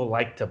that people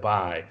like to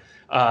buy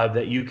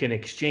that you can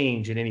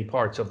exchange in any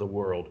parts of the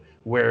world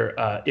where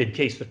in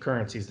case the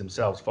currencies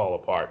themselves fall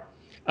apart.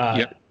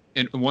 Yeah.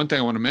 And one thing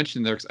I want to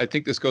mention there, because I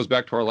think this goes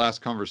back to our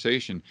last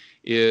conversation,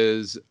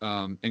 is,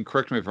 and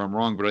correct me if I'm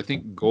wrong, but I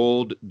think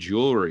gold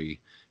jewelry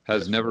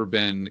has never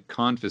been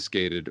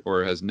confiscated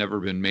or has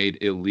never been made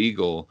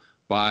illegal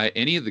by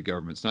any of the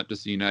governments, not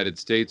just the United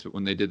States, but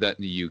when they did that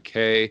in the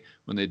UK,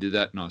 when they did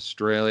that in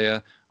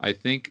Australia, I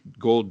think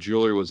gold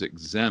jewelry was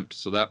exempt.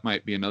 So that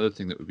might be another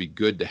thing that would be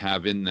good to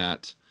have in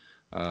that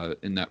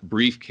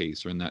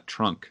briefcase or in that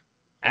trunk.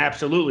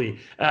 Absolutely.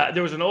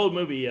 There was an old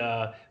movie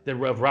of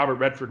Robert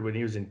Redford when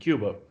he was in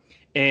Cuba,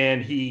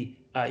 and he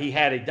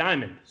had a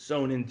diamond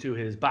sewn into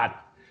his body,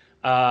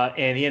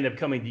 and he ended up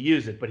coming to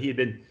use it. But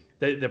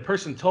the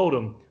person told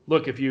him,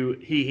 look,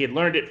 he had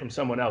learned it from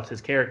someone else,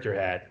 his character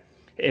had,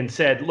 and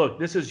said, look,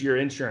 this is your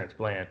insurance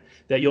plan,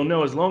 that you'll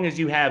know as long as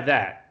you have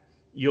that,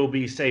 you'll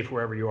be safe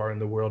wherever you are in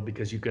the world,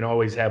 because you can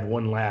always have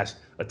one last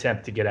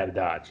attempt to get out of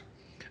Dodge.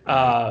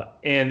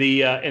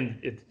 They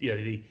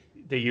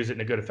use it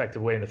in a good,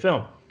 effective way in the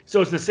film.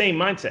 So it's the same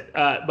mindset.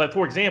 But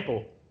for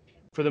example,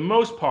 for the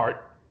most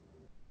part,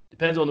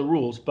 depends on the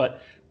rules,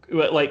 but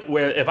like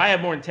where if I have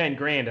more than 10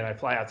 grand and I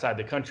fly outside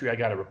the country, I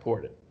got to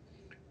report it.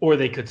 Or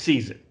they could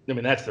seize it. I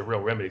mean, that's the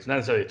real remedy. It's not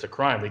necessarily it's a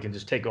crime. They can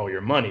just take all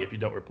your money if you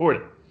don't report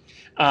it.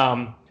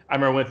 I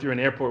remember I went through an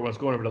airport when I was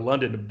going over to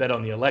London to bet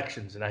on the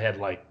elections, and I had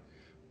like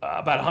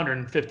about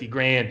 150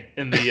 grand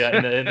in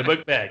the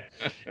book bag.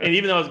 And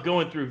even though I was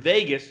going through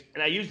Vegas,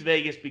 and I used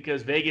Vegas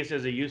because Vegas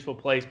is a useful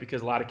place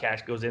because a lot of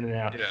cash goes in and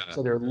out,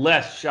 so they're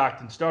less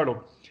shocked and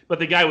startled. But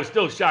the guy was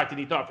still shocked, and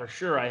he thought for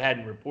sure I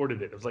hadn't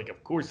reported it. I was like,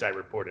 of course I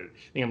reported it.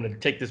 I think I'm going to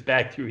take this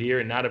bag through here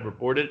and not have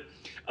reported it.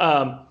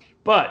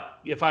 But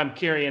if I'm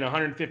carrying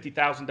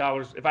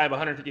 $150,000, if I have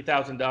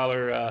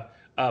 $150,000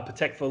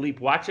 Patek Philippe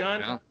watch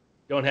on,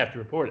 don't have to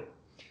report it.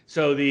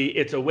 So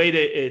it's a way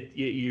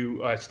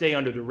to stay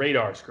under the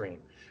radar screen.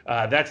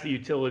 That's the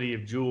utility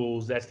of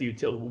jewels. That's the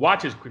utility.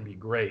 Watches can be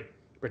great,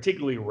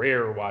 particularly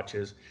rare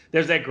watches.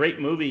 There's that great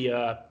movie,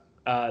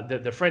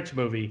 the French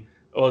movie.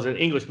 Well, it was an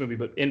English movie,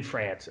 but in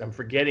France. I'm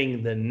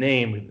forgetting the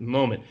name at the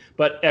moment.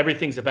 But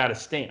everything's about a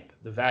stamp,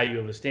 the value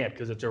of a stamp,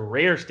 because it's a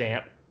rare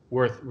stamp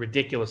worth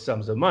ridiculous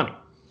sums of money.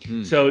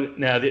 So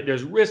now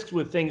there's risks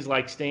with things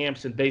like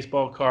stamps and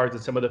baseball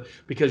cards and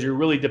because you're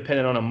really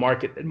dependent on a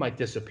market that might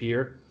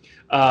disappear.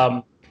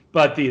 But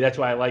that's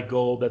why I like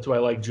gold. That's why I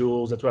like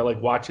jewels. That's why I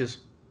like watches.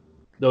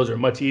 Those are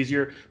much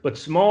easier. But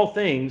small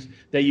things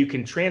that you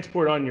can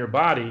transport on your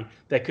body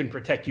that can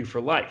protect you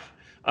for life,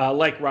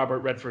 like Robert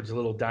Redford's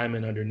little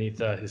diamond underneath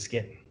his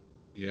skin.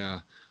 Yeah.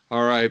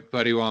 All right,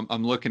 buddy. Well,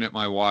 I'm looking at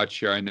my watch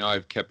here. I know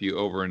I've kept you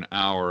over an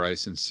hour. I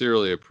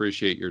sincerely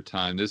appreciate your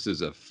time. This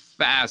is a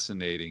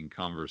fascinating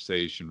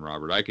conversation,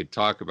 Robert. I could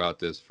talk about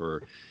this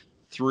for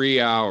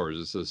 3 hours.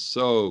 This is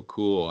so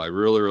cool. I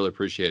really, really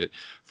appreciate it.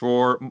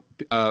 For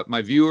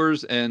my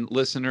viewers and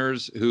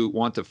listeners who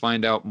want to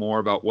find out more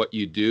about what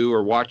you do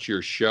or watch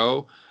your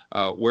show,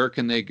 where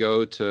can they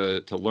go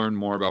to learn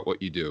more about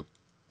what you do?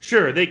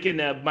 Sure. They can.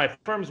 My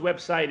firm's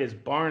website is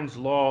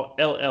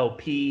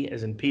barneslawllp,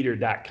 as in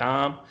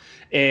Peter.com.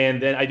 And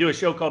then I do a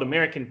show called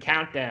American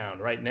Countdown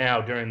right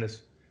now during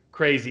this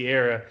crazy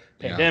era,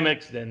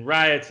 pandemics, then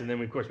riots, and then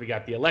of course we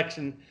got the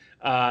election.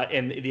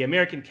 And the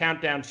American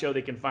Countdown show,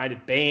 they can find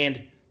at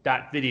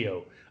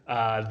band.video.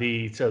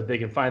 So they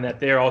can find that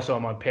there. Also,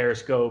 I'm on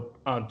Periscope,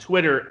 on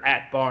Twitter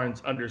at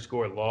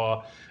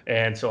Barnes_law,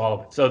 and so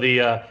all of it. So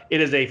it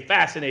is a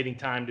fascinating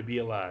time to be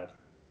alive.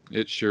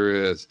 It sure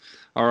is.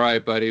 All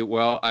right, buddy.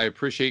 Well, I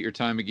appreciate your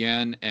time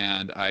again,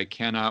 and I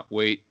cannot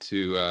wait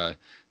to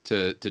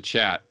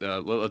chat.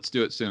 Let's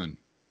do it soon.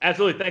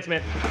 Absolutely. Thanks,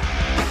 man.